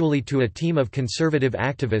 usually to a team of Conservative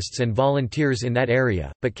activists and volunteers in that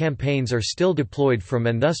area, but campaigns are still deployed from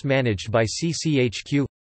and thus managed by CCHQ.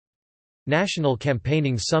 National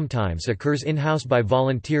campaigning sometimes occurs in-house by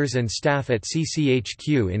volunteers and staff at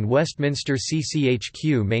CCHQ in Westminster.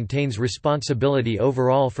 CCHQ maintains responsibility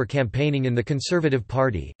overall for campaigning in the Conservative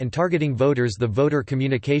Party, and targeting voters. The Voter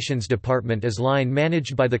Communications Department is line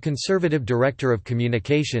managed by the Conservative Director of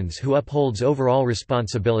Communications, who upholds overall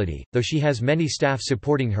responsibility, though she has many staff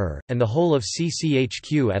supporting her, and the whole of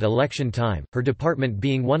CCHQ at election time, her department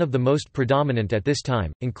being one of the most predominant at this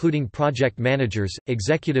time, including project managers,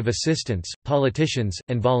 executive assistants, politicians,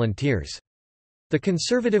 and volunteers. The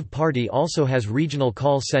Conservative Party also has regional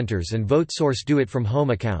call centres and VoteSource do-it-from-home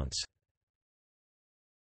accounts.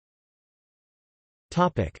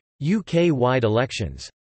 UK-wide elections.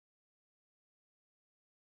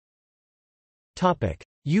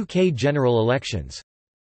 UK general elections.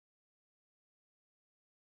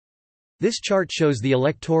 This chart shows the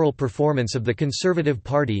electoral performance of the Conservative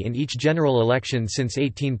Party in each general election since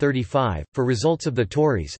 1835. For results of the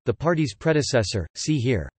Tories, the party's predecessor, see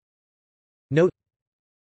here. Note: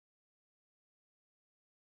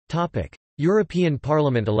 European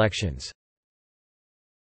Parliament elections.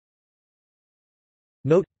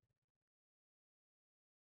 Note: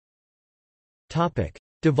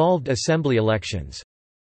 Devolved Assembly elections.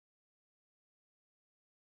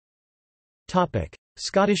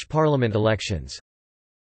 Scottish Parliament elections.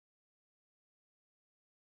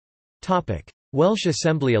 Welsh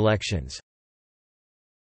Assembly elections.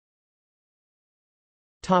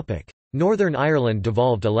 Northern Ireland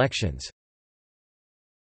devolved elections.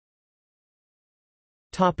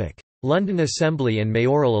 London Assembly and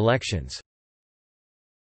mayoral elections.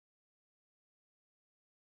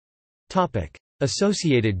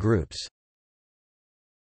 Associated groups.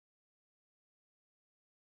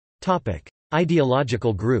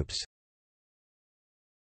 Ideological groups.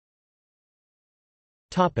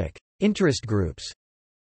 Interest groups.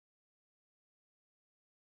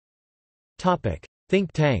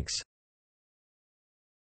 Think tanks.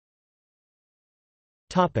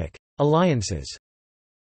 Alliances.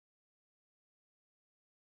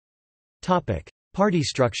 Party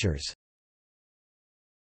structures.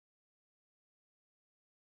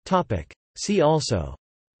 See also: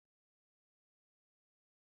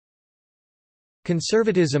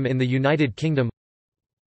 Conservatism in the United Kingdom,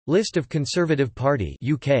 List of Conservative Party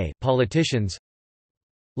 (UK) politicians,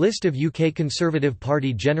 List of UK Conservative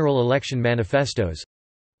Party general election manifestos,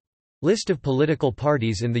 List of political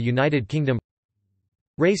parties in the United Kingdom,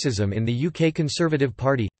 Racism in the UK Conservative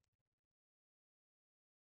Party.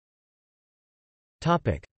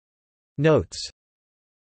 Notes.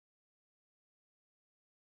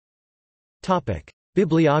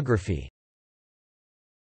 Bibliography.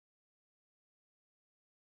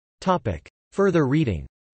 Further reading.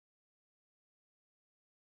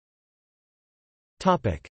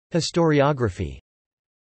 Historiography.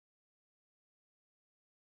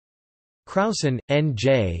 Crowson,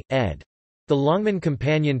 N.J., ed. The Longman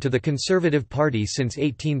Companion to the Conservative Party since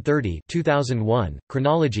 1830 2001,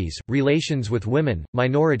 Chronologies, Relations with Women,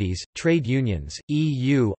 Minorities, Trade Unions,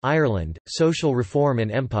 EU, Ireland, Social Reform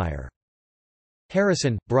and Empire.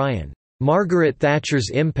 Harrison, Brian. Margaret Thatcher's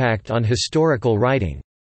Impact on Historical Writing.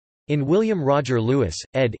 In William Roger Lewis,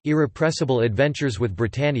 ed., Irrepressible Adventures with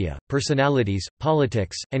Britannia, Personalities,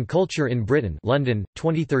 Politics, and Culture in Britain London,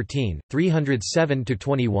 2013,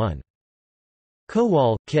 307–21.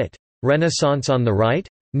 Kowal, Kit. Renaissance on the Right?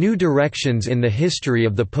 New Directions in the History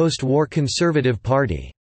of the Post-War Conservative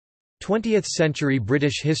Party. 20th Century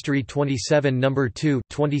British History 27 No. 2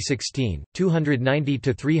 2016,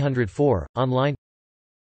 290–304, online.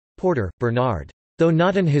 Porter, Bernard. Though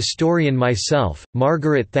not an historian myself,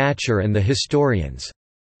 Margaret Thatcher and the Historians.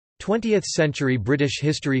 20th Century British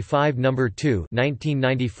History 5 No. 2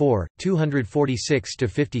 1994,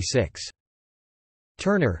 246–56.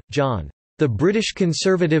 Turner, John. The British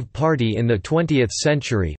Conservative Party in the 20th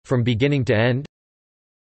Century, From Beginning to End?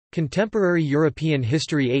 Contemporary European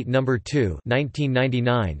History 8 No. 2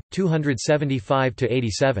 1999,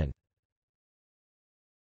 275–87.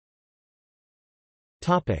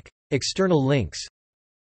 External links.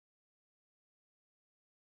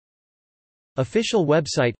 Official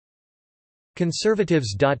website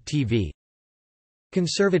Conservatives.tv,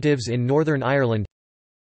 Conservatives in Northern Ireland,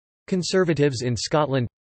 Conservatives in Scotland,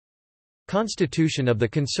 Constitution of the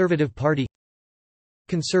Conservative Party,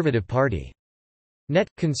 Conservative Party. Net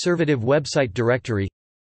 – Conservative website directory,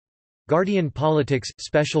 Guardian Politics –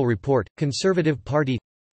 Special Report – Conservative Party,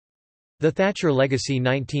 The Thatcher Legacy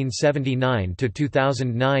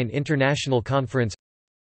 1979–2009 International Conference,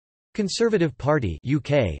 Conservative Party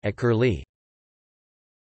UK at Curlie.